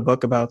just wrote a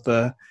book about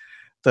the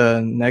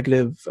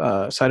negative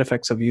side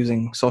effects of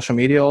using social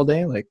media all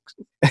day, like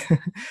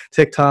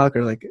TikTok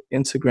or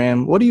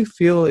Instagram. What do you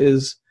feel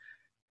is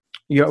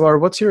or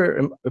what's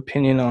your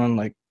opinion on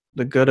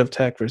the good of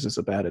tech versus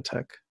the bad of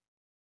tech?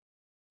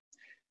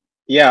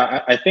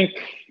 Yeah, I think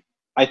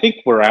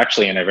we're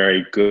actually in a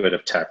very good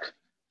of tech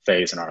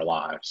phase in our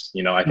lives.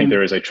 You know, I think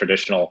there is a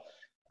traditional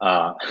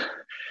uh,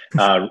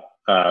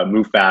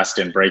 move fast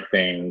and break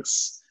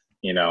things,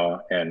 you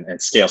know,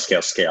 and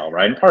scale,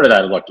 right? And part of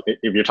that, look,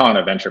 if you're talking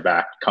about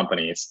venture-backed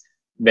companies,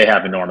 they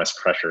have enormous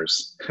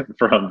pressures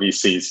from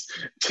VCs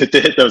to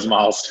hit those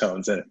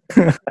milestones. And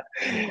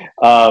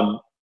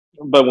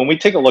but when we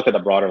take a look at the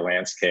broader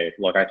landscape,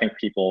 look, I think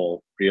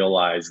people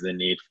realize the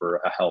need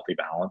for a healthy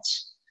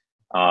balance.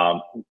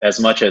 As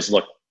much as,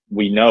 look,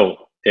 we know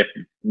if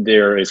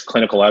there is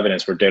clinical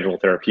evidence for digital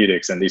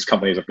therapeutics and these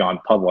companies have gone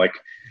public,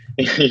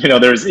 you know,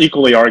 there's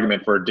equally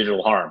argument for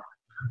digital harm,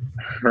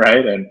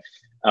 right? And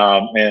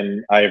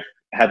I've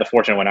had the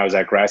fortune when I was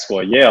at grad school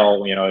at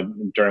Yale, you know,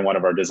 during one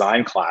of our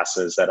design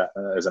classes that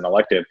as an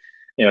elective,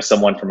 you know,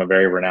 someone from a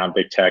very renowned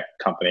big tech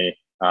company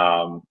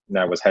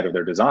that was head of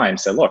their design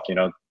said, look, you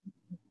know,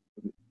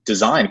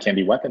 design can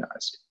be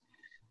weaponized.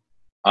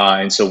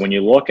 And so when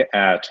you look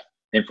at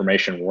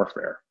information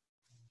warfare,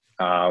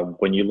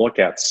 when you look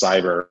at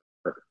cyber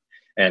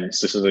and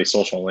specifically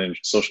socially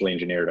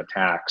engineered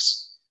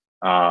attacks,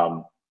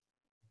 you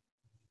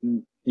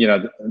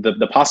know,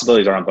 the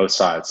possibilities are on both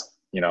sides,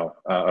 you know,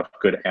 of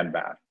good and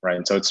bad, right?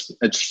 And so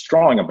it's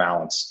drawing a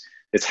balance.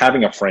 It's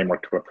having a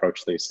framework to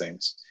approach these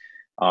things,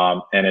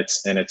 and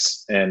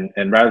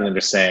rather than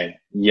just saying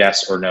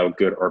yes or no,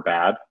 good or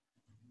bad,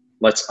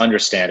 let's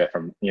understand it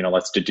from, you know,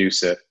 let's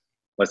deduce it,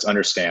 let's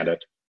understand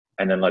it,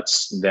 and then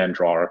let's then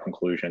draw our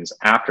conclusions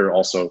after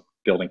also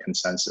building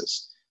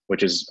consensus,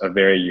 which is a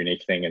very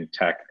unique thing in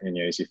tech. And,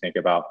 you know, as you think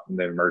about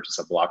the emergence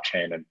of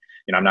blockchain, and,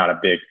 you know, I'm not a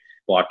big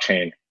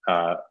blockchain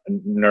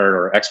nerd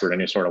or expert in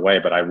any sort of way,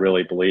 but I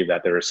really believe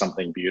that there is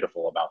something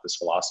beautiful about this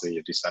philosophy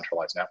of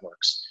decentralized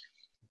networks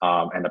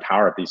and the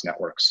power of these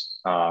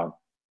networks.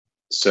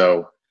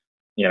 So,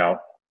 you know,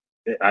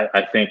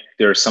 I think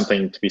there's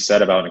something to be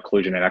said about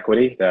inclusion and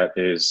equity that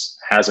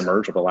has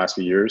emerged over the last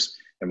few years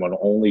and will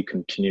only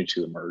continue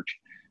to emerge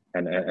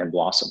and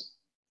blossom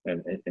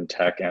in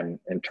tech and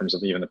in terms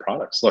of even the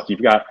products. Look,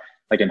 you've got,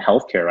 like in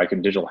healthcare, like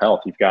in digital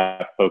health, you've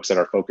got folks that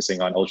are focusing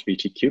on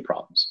LGBTQ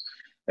problems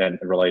and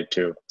related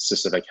to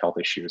specific health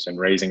issues and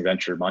raising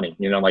venture money.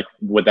 You know, like,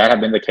 would that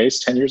have been the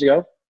case 10 years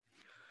ago?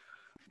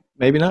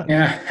 Maybe not.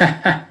 Yeah.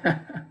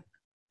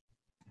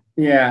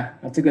 Yeah,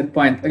 that's a good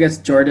point. I guess,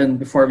 Jordan,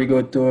 before we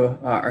go to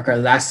our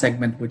last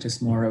segment, which is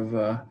more of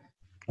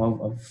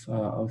you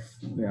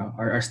know,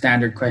 our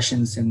standard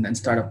questions and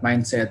startup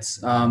mindsets,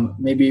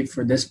 maybe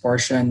for this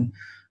portion,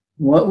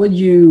 what would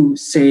you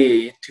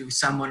say to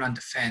someone on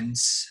the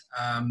fence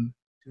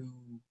to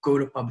go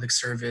to public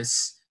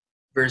service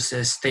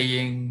versus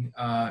staying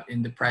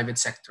in the private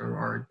sector,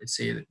 or let's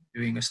say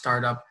doing a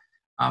startup?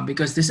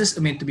 Because this is,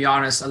 I mean, to be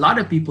honest, a lot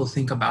of people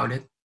think about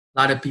it,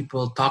 a lot of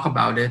people talk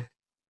about it,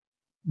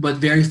 but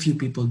very few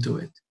people do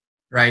it,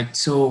 right?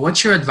 So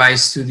what's your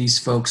advice to these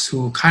folks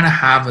who kind of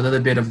have a little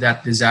bit of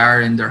that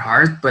desire in their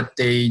heart, but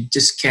they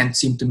just can't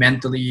seem to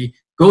mentally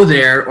go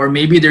there? Or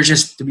maybe they're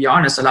just, to be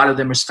honest, a lot of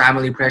them is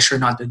family pressure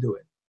not to do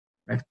it,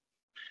 right?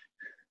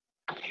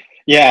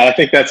 Yeah, I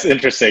think that's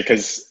interesting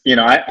because, you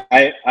know,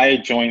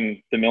 I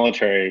joined the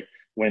military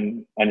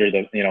when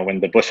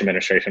the Bush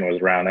administration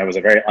was around. That was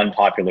a very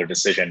unpopular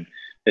decision,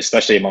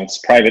 especially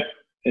amongst private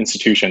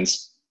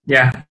institutions,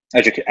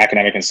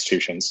 academic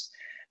institutions,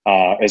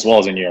 as well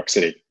as in New York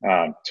City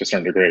to a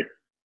certain degree.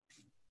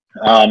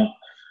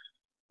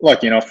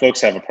 Look, you know, folks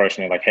have approached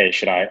me like, hey,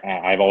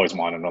 I've always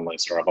wanted a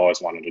list, or I've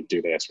always wanted to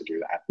do this or do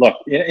that. Look,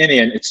 in the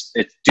end, it's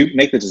do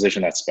make the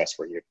decision that's best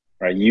for you,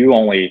 right?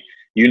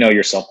 You know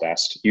yourself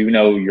best. You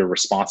know your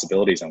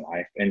responsibilities in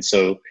life. And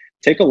so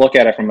take a look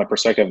at it from a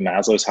perspective of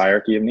Maslow's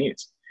hierarchy of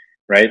needs,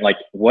 right? Like,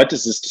 what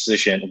does this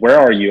decision, where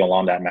are you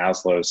along that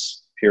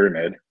Maslow's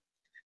pyramid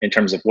in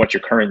terms of what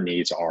your current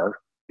needs are,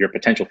 your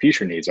potential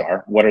future needs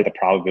are, what are the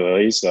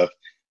probabilities of,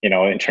 you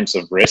know, in terms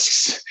of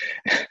risks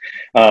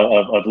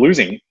of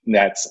losing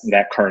that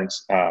current,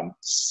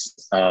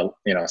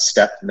 you know,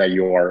 step that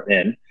you are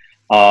in,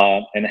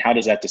 and how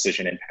does that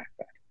decision impact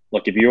that?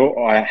 Look, if you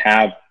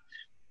have,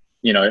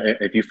 you know,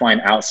 if you find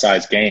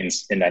outsized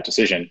gains in that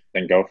decision,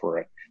 then go for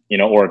it, you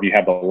know, or if you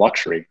have the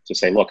luxury to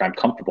say, look, I'm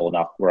comfortable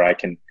enough where I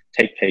can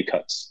take pay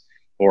cuts,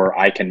 or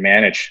I can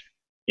manage,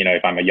 you know,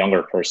 if I'm a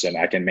younger person,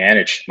 I can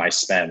manage my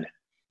spend,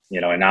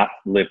 you know, and not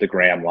live the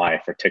gram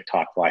life or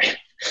TikTok life,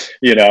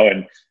 you know,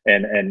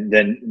 and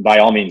then by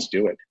all means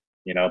do it,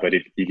 you know. But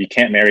if you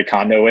can't Marie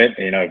Kondo it,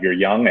 you know, if you're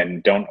young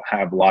and don't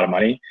have a lot of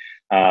money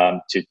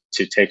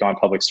to take on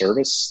public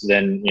service,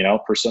 then, you know,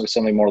 pursue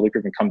something more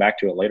lucrative and come back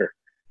to it later,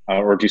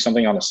 or do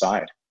something on the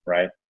side,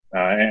 right?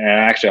 And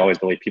I actually always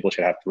believe people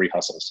should have 3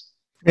 hustles.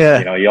 Yeah.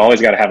 You know, you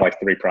always got to have like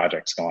 3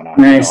 projects going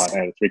on, Nice. you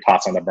know, 3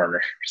 pots on the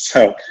burner.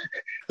 So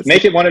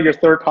make it one of your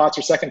third pots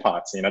or second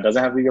pots, you know, it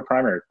doesn't have to be your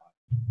primary pot.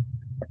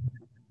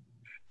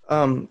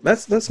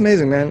 That's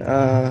amazing, man.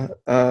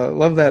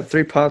 Love that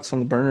 3 pots on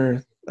the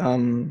burner.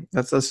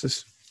 That's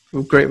just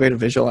a great way to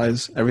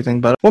visualize everything.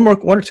 But one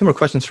or two more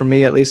questions from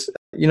me, at least.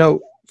 You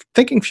know,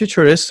 thinking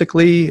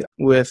futuristically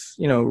with,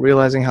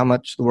 realizing how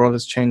much the world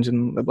has changed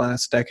in the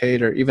last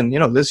decade or even,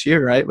 this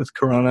year, right, with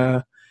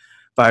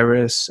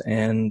coronavirus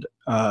and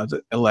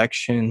the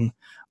election,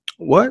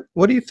 what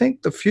do you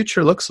think the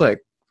future looks like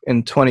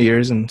in 20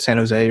 years in San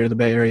Jose or the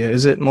Bay Area?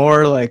 Is it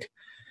more like,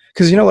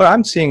 because what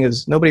I'm seeing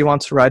is nobody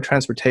wants to ride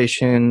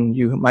transportation.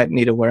 You might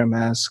need to wear a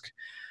mask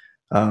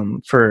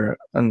for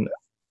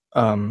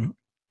no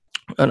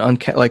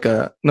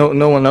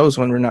one knows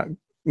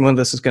when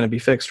this is going to be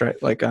fixed,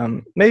 right? Like,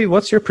 maybe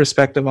what's your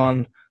perspective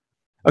on?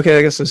 Okay,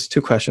 I guess there's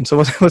two questions. So,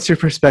 what's your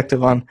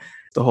perspective on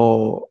the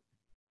whole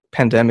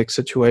pandemic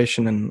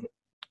situation, and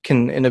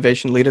can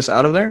innovation lead us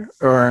out of there?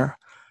 Or,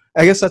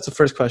 I guess that's the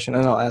first question,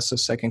 and I'll ask the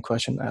second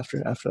question after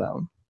that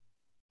one.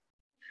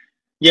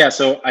 Yeah,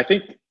 so I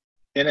think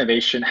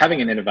innovation,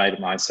 having an innovative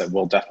mindset,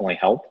 will definitely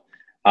help.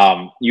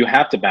 You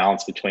have to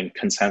balance between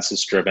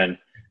consensus-driven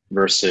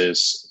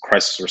versus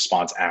crisis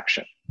response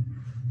action,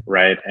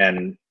 right?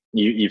 And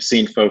you've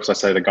seen folks,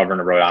 let's say the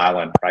governor of Rhode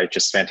Island, right?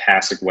 Just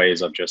fantastic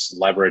ways of just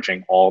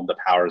leveraging all the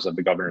powers of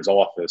the governor's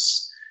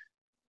office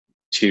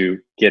to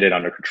get it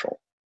under control.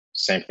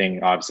 Same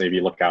thing, obviously, if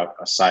you look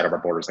outside of our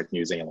borders, like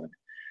New Zealand,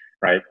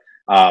 right?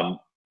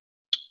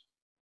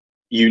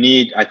 You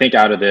need, I think,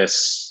 out of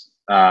this,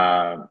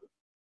 while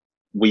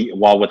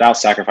without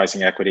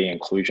sacrificing equity and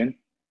inclusion,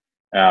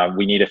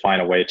 we need to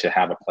find a way to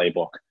have a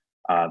playbook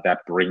that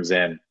brings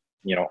in,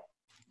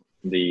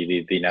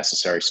 the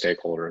necessary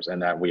stakeholders,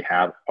 and that we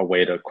have a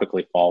way to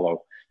quickly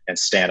follow and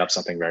stand up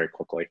something very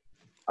quickly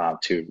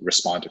to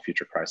respond to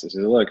future crises.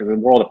 Look, the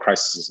world of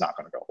crisis is not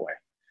going to go away,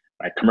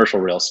 right? Commercial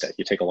real estate,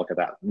 you take a look at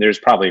that. There's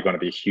probably going to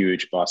be a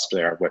huge bust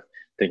there with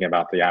thinking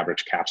about the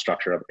average cap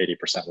structure of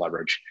 80%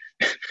 leverage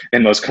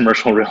in those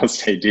commercial real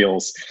estate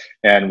deals.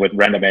 And with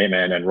rent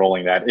abatement and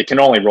rolling that, it can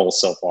only roll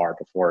so far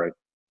before it,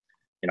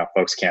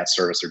 folks can't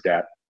service their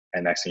debt.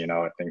 And next thing you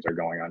know, things are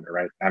going under,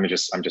 right? I'm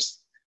just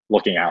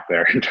looking out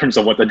there in terms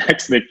of what the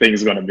next big thing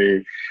is going to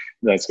be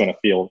that's going to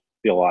feel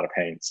a lot of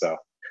pain. So,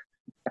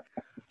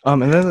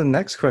 and then the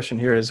next question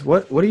here is,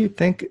 what do you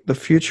think the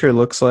future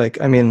looks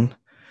like? I mean,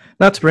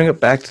 not to bring it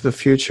back to the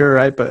future,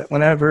 right? But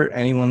whenever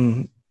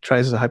anyone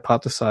tries to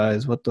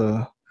hypothesize what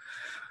the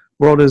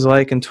world is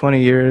like in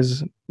 20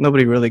 years,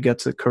 nobody really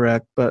gets it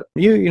correct. But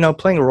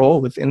playing a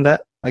role within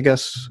that, I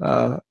guess,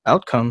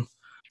 outcome,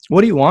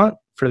 what do you want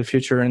for the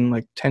future in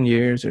like 10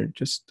 years or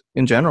just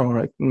in general,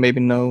 right? Maybe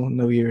no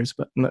years,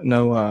 but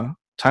no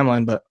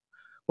timeline, but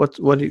what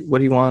do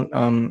you want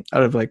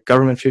out of like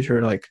government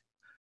future, like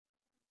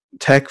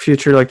tech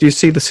future? Like, do you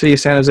see the city of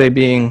San Jose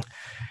being,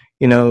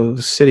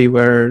 the city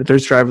where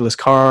there's driverless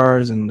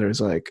cars and there's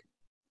like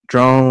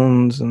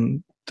drones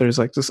and there's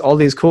like just all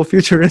these cool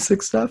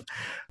futuristic stuff?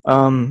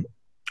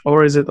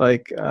 Or is it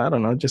like, I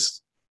don't know,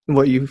 just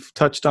what you've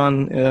touched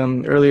on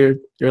earlier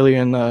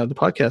in the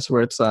podcast,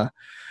 where it's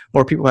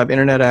more people have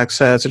internet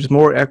access, there's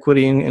more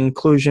equity and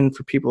inclusion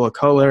for people of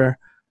color.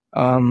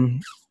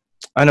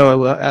 I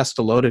know I asked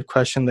a loaded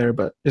question there,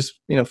 but just,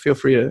 feel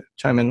free to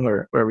chime in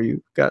wherever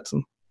you got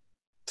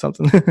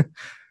something.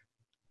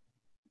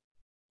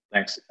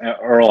 Thanks.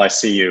 Earl, I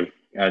see you.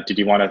 Did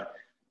you want to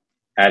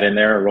add in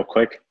there real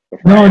quick?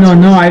 No.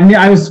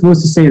 I was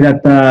supposed to say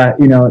that,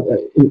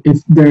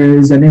 if there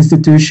is an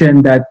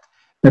institution that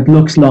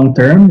looks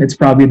long-term, it's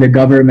probably the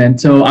government.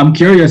 So I'm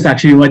curious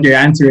actually what your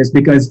answer is,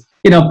 because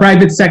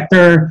private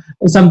sector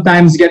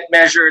sometimes get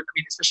measured,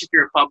 especially if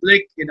you're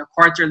public, in a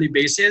quarterly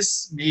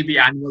basis, maybe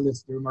annual if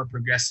they're more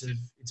progressive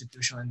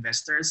institutional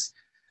investors.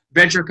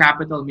 Venture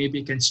capital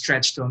maybe can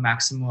stretch to a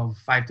maximum of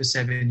 5 to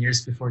 7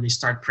 years before they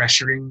start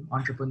pressuring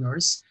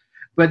entrepreneurs.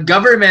 But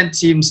government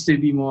seems to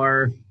be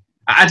more,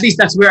 at least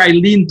that's where I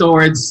lean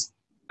towards,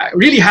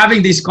 really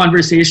having these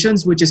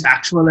conversations, which is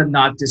actual and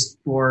not just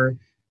for,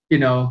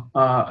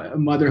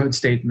 motherhood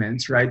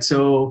statements, right?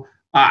 So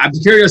I'm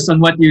curious on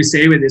what you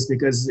say with this,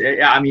 because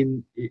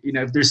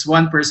if there's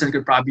one person who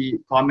could probably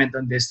comment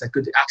on this that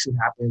could actually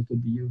happen, it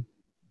could be you.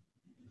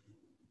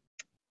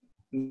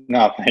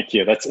 No, thank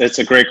you. It's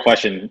a great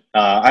question.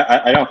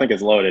 I don't think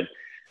it's loaded.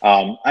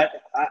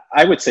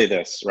 I would say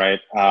this,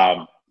 right?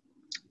 Yeah,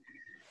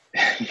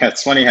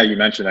 it's funny how you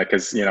mentioned that,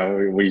 because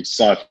we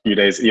saw a few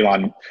days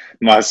Elon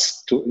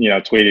Musk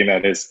tweeting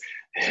that his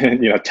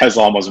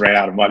Tesla almost ran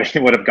out of money.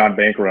 It would have gone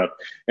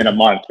bankrupt in a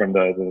month from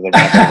the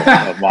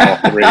of Model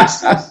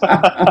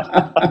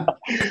 3s.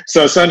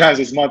 So sometimes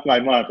it's month by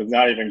month. It's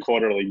not even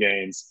quarterly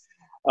gains.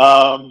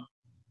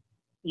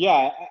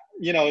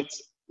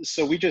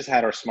 So we just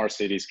had our Smart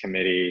Cities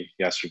Committee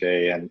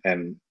yesterday,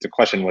 and the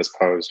question was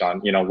posed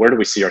on, where do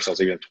we see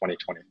ourselves even in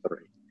 2023,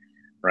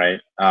 right?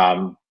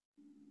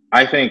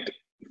 I think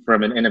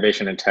from an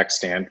innovation and tech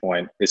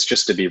standpoint, it's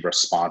just to be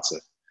responsive,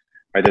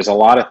 right? There's a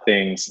lot of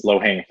things,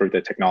 low-hanging fruit,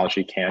 that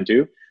technology can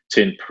do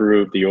to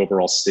improve the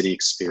overall city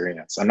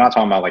experience. I'm not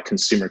talking about like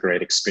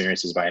consumer-grade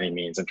experiences by any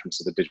means in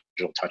terms of the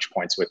digital touch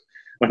points with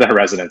our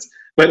residents,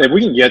 but if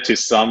we can get to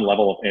some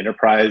level of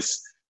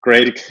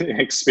enterprise-grade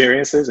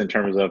experiences in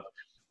terms of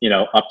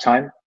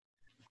uptime,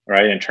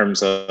 right? In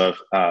terms of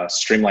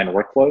streamlined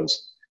workflows,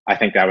 I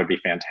think that would be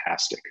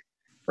fantastic,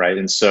 right?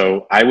 And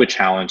so I would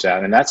challenge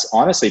that, and that's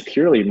honestly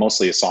purely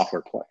mostly a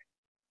software play.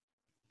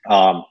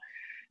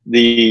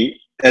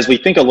 As we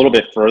think a little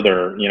bit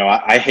further,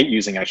 I hate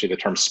using actually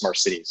the term smart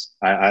cities.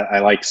 I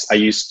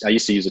used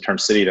to use the term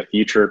city of the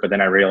future, but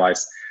then I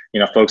realized,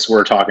 folks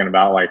were talking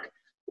about like,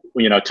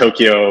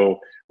 Tokyo.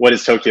 What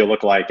does Tokyo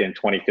look like in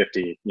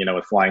 2050?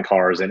 With flying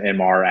cars and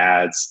MR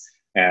ads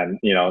and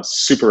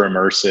super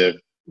immersive,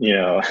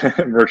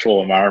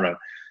 virtual environment.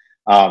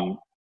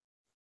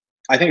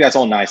 I think that's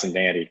all nice and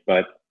dandy,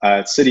 but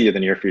city of the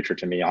near future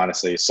to me,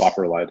 honestly, is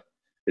software led.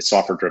 It's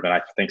software driven.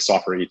 I think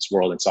software eats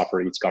world and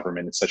software eats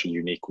government in such a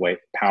unique way,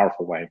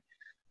 powerful way.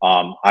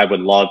 I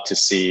would love to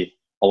see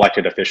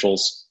elected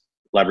officials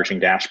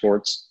leveraging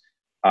dashboards,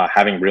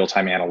 having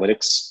real-time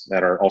analytics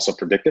that are also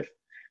predictive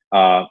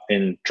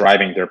in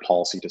driving their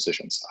policy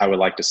decisions. I would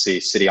like to see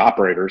city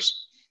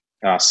operators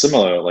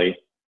similarly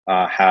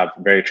have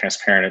very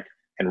transparent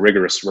and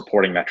rigorous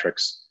reporting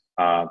metrics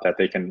that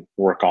they can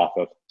work off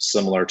of,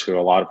 similar to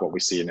a lot of what we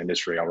see in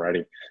industry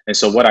already. And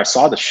so what I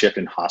saw the shift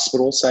in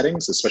hospital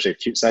settings, especially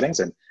acute settings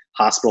and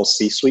hospital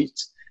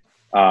C-suites,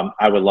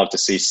 I would love to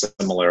see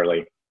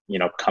similarly,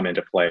 come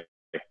into play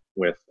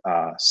with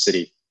the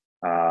city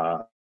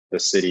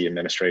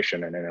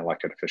administration and an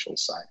elected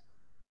officials side.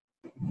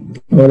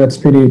 Oh, that's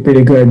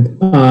pretty good.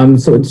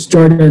 So it's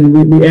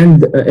Jordan. We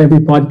end every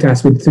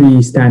podcast with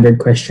 3 standard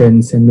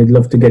questions, and we'd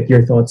love to get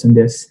your thoughts on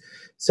this.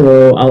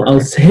 So I'll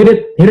hit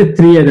it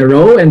 3 in a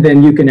row, and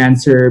then you can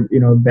answer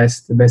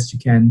the best you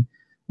can.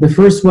 The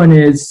first one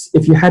is,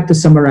 if you had to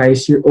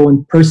summarize your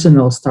own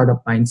personal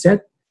startup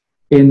mindset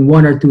in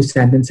 1 or 2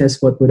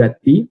 sentences, what would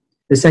that be?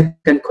 The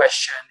second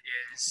question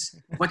is,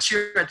 what's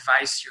your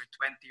advice to your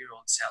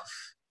 20-year-old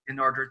self in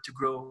order to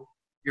grow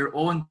your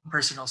own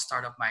personal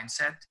startup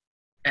mindset?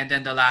 And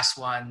then the last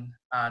one,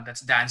 that's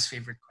Dan's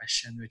favorite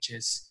question, which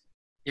is,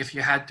 if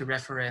you had to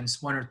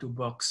reference 1 or 2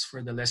 books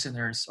for the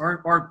listeners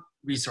or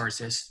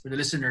resources for the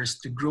listeners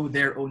to grow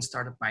their own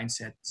startup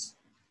mindsets,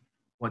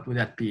 what would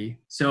that be?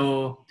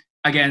 So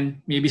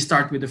again, maybe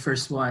start with the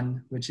first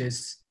one, which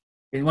is,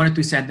 in 1 or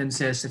 2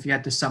 sentences, if you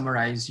had to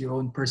summarize your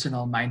own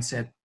personal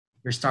mindset,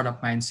 your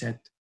startup mindset,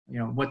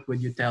 what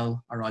would you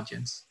tell our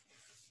audience?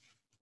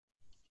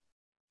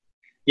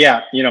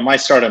 Yeah, my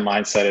startup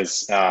mindset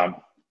is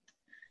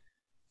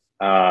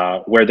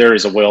where there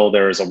is a will,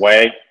 there is a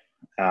way,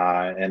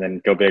 and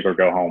then go big or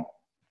go home.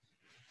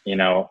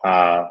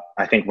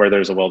 I think where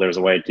there's a will, there's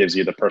a way. It gives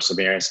you the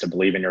perseverance to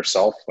believe in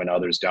yourself when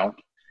others don't.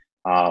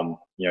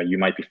 You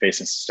might be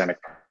facing systemic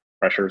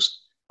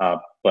pressures,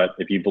 but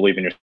if you believe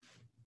in yourself,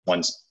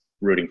 one's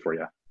rooting for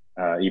you,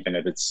 even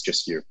if it's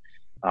just you.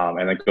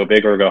 And then go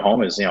big or go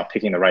home is,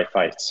 picking the right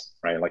fights,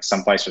 right? Like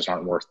some fights just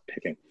aren't worth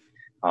picking.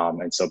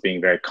 And so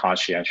being very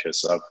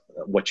conscientious of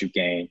what you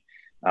gain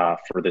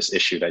for this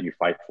issue that you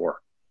fight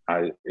for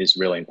is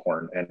really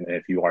important. And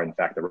if you are in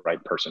fact the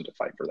right person to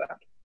fight for that.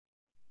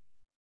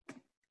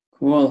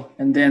 Cool.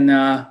 And then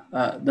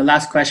the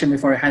last question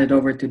before I hand it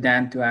over to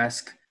Dan to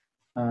ask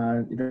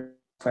the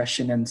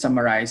question and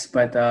summarize.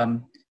 But,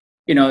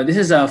 this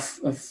is a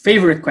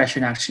favorite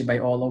question actually by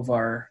all of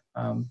our,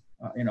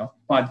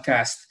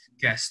 podcast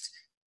guests.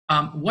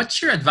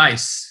 What's your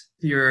advice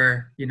to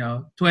your,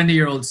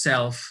 20-year-old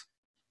self,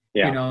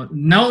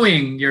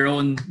 knowing your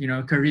own,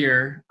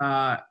 career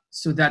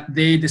so that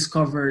they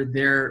discover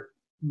their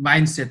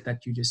mindset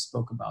that you just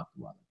spoke about?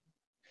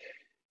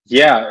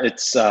 Yeah,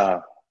 it's...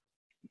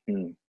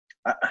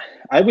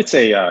 I would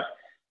say,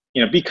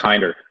 be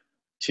kinder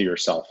to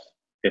yourself.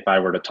 If I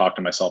were to talk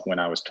to myself when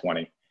I was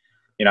 20,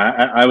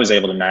 I was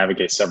able to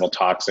navigate several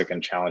toxic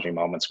and challenging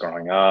moments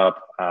growing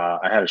up.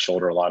 I had to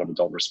shoulder a lot of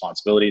adult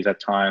responsibilities at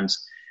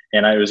times,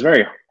 and I was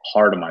very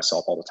hard on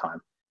myself all the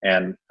time.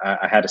 And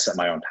I had to set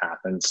my own path,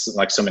 and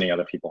like so many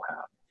other people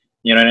have,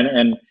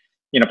 and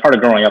part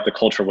of growing up, the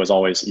culture was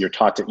always, you're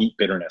taught to eat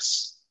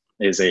bitterness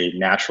is a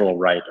natural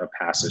rite of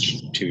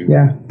passage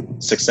to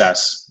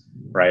success.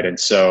 Right. And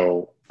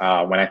so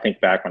when I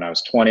think back when I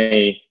was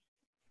 20,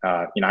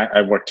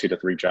 I worked 2 to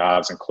 3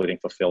 jobs, including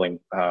fulfilling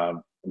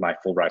my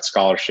Fulbright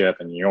scholarship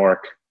in New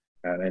York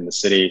and in the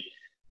city,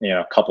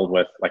 coupled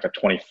with like a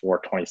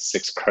 24,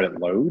 26 credit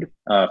load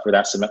for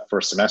that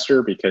first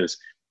semester, because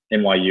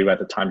NYU at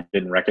the time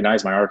didn't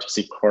recognize my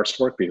ROTC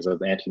coursework because of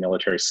the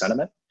anti-military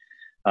sentiment.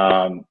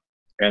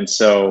 And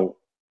so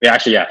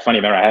funny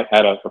enough, I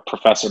had a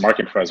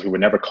marketing professor who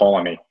would never call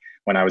on me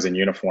when I was in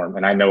uniform,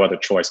 and I had no other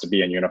choice to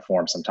be in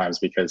uniform sometimes,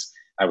 because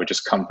I would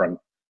just come from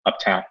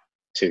uptown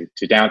to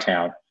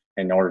downtown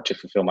in order to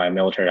fulfill my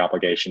military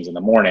obligations in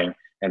the morning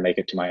and make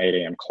it to my 8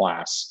 a.m.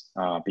 class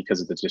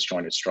because of the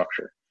disjointed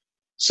structure.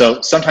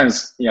 So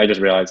sometimes, I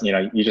just realized,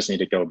 you just need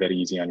to go a bit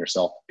easy on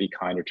yourself, be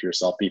kinder to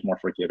yourself, be more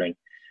forgiving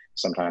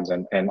sometimes,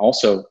 and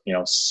also,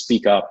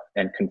 speak up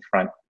and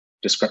confront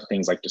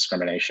things like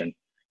discrimination,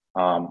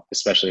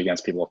 especially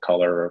against people of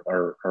color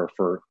or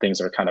for things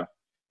that are kind of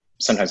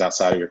sometimes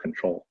outside of your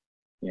control,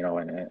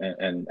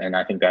 and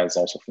I think that is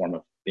also a form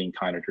of being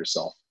kinder to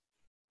yourself.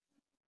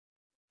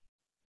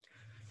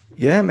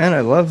 Yeah, man,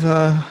 I love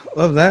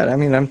that. I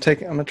mean, I'm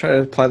gonna try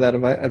to apply that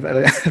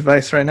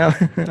advice right now.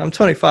 I'm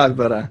 25,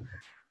 but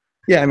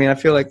yeah, I mean, I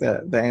feel like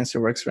the answer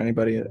works for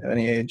anybody at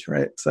any age,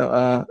 right?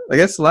 So I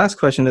guess the last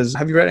question is: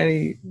 have you read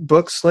any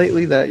books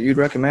lately that you'd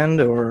recommend,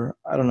 or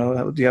I don't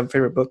know, do you have a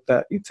favorite book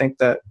that you think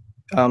that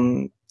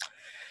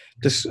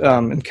just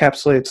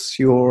encapsulates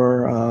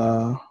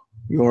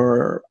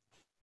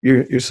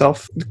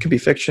yourself? It could be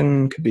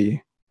fiction, could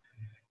be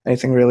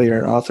anything really, or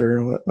an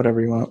author,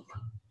 whatever you want.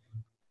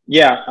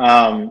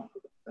 Yeah.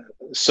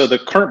 So the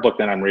current book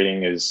that I'm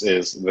reading is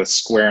The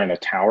Square and the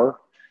Tower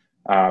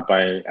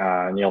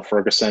by Neil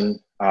Ferguson.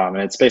 And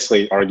it's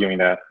basically arguing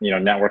that,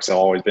 networks have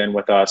always been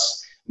with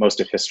us.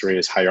 Most of history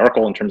is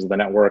hierarchical in terms of the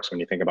networks when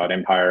you think about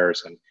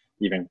empires and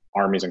even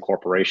armies and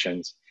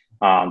corporations.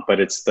 But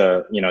it's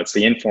the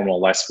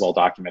informal, less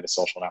well-documented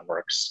social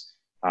networks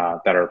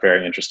that are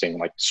very interesting,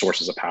 like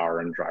sources of power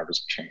and drivers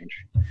of change.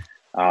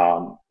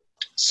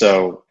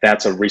 So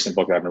that's a recent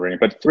book that I've been reading.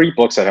 But 3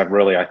 books that have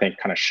really, I think,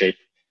 kind of shaped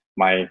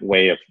my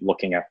way of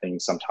looking at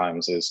things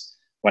sometimes is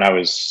when I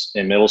was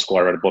in middle school,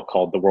 I read a book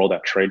called The World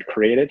That Trade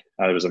Created.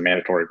 It was a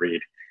mandatory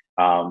read.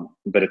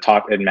 But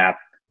it mapped,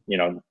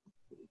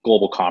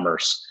 global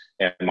commerce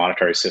and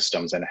monetary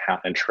systems and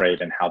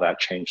trade and how that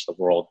changed the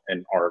world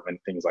and art and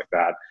things like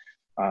that,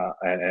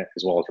 and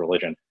as well as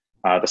religion.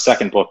 The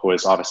second book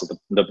was obviously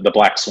the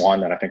Black Swan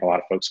that I think a lot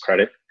of folks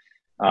credit.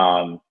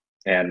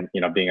 And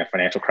being a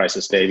financial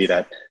crisis baby,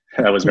 that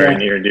was very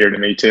near and dear to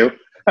me too.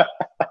 And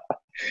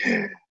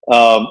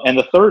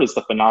the third is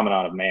The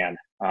Phenomenon of Man.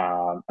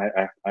 I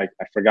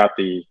forgot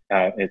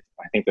I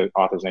think the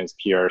author's name is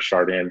Pierre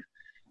Chardin,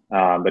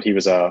 but he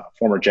was a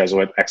former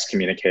Jesuit,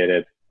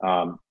 excommunicated,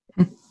 and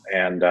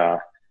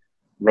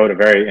wrote a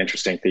very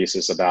interesting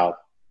thesis about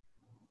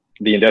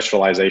the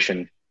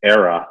industrialization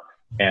era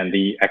and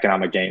the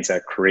economic gains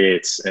that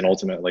creates, and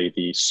ultimately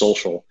the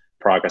social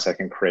progress that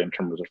can create in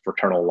terms of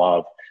fraternal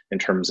love, in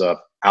terms of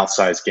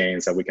outsized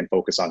gains that we can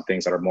focus on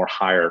things that are more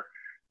higher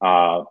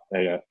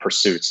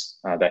pursuits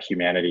that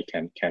humanity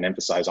can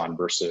emphasize on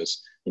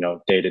versus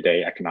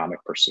day-to-day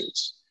economic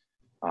pursuits.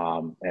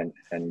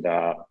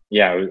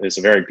 It's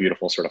a very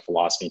beautiful sort of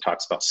philosophy. He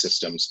talks about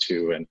systems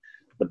too, and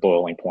the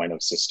boiling point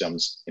of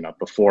systems.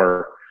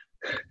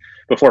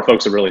 Before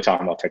folks are really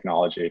talking about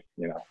technology.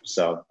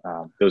 So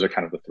those are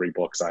kind of the 3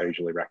 books I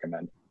usually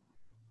recommend.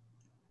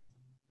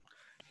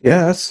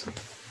 Yeah,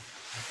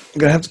 I'm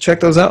gonna have to check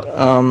those out.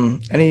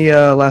 Any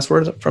last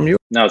words from you?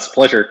 No, it's a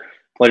pleasure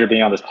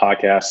being on this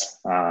podcast.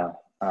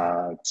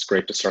 It's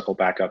great to circle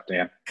back up,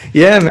 Dan.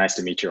 Yeah, nice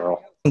to meet you,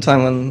 Earl.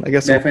 Sometime when I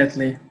guess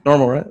definitely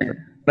normal, right?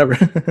 Never.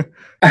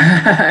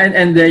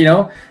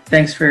 and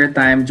thanks for your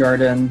time,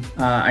 Jordan.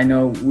 I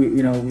know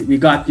we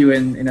got you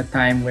in a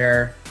time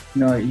where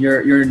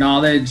your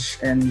knowledge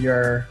and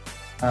your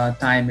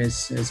time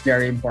is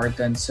very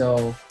important.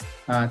 So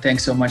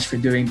thanks so much for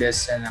doing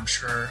this, and I'm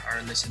sure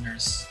our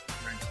listeners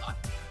learned a lot.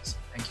 So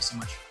thank you so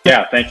much.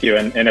 Yeah, thank you.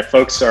 And if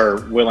folks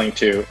are willing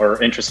to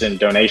or interested in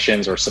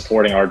donations or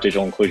supporting our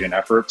digital inclusion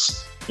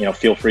efforts,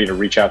 feel free to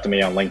reach out to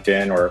me on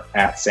LinkedIn or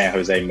at San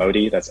Jose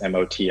Moti. That's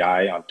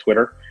MOTI on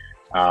Twitter.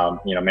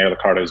 Mayor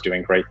Liccardo is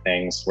doing great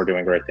things. We're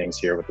doing great things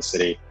here with the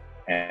city,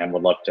 and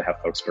would love to have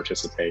folks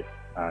participate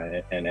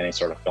in any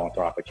sort of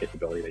philanthropic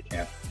capability they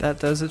can. That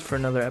does it for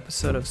another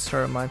episode of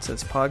Startup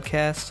Mindsets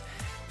Podcast.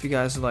 If you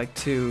guys would like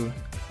to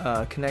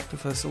connect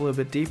with us a little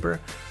bit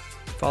deeper,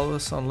 follow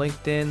us on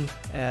LinkedIn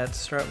at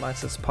Startup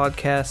Mindsets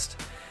Podcast,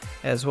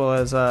 as well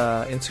as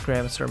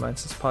Instagram at Startup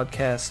Mindsets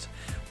Podcast.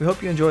 We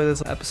hope you enjoy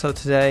this episode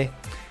today.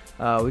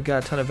 We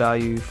got a ton of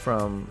value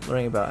from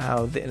learning about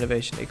how the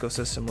innovation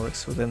ecosystem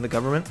works within the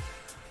government.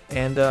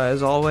 And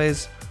as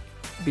always,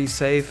 be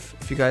safe.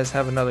 If you guys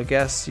have another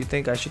guest you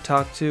think I should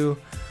talk to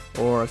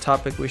or a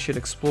topic we should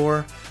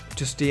explore,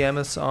 just DM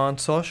us on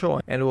social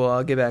and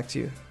we'll get back to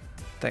you.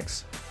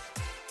 Thanks.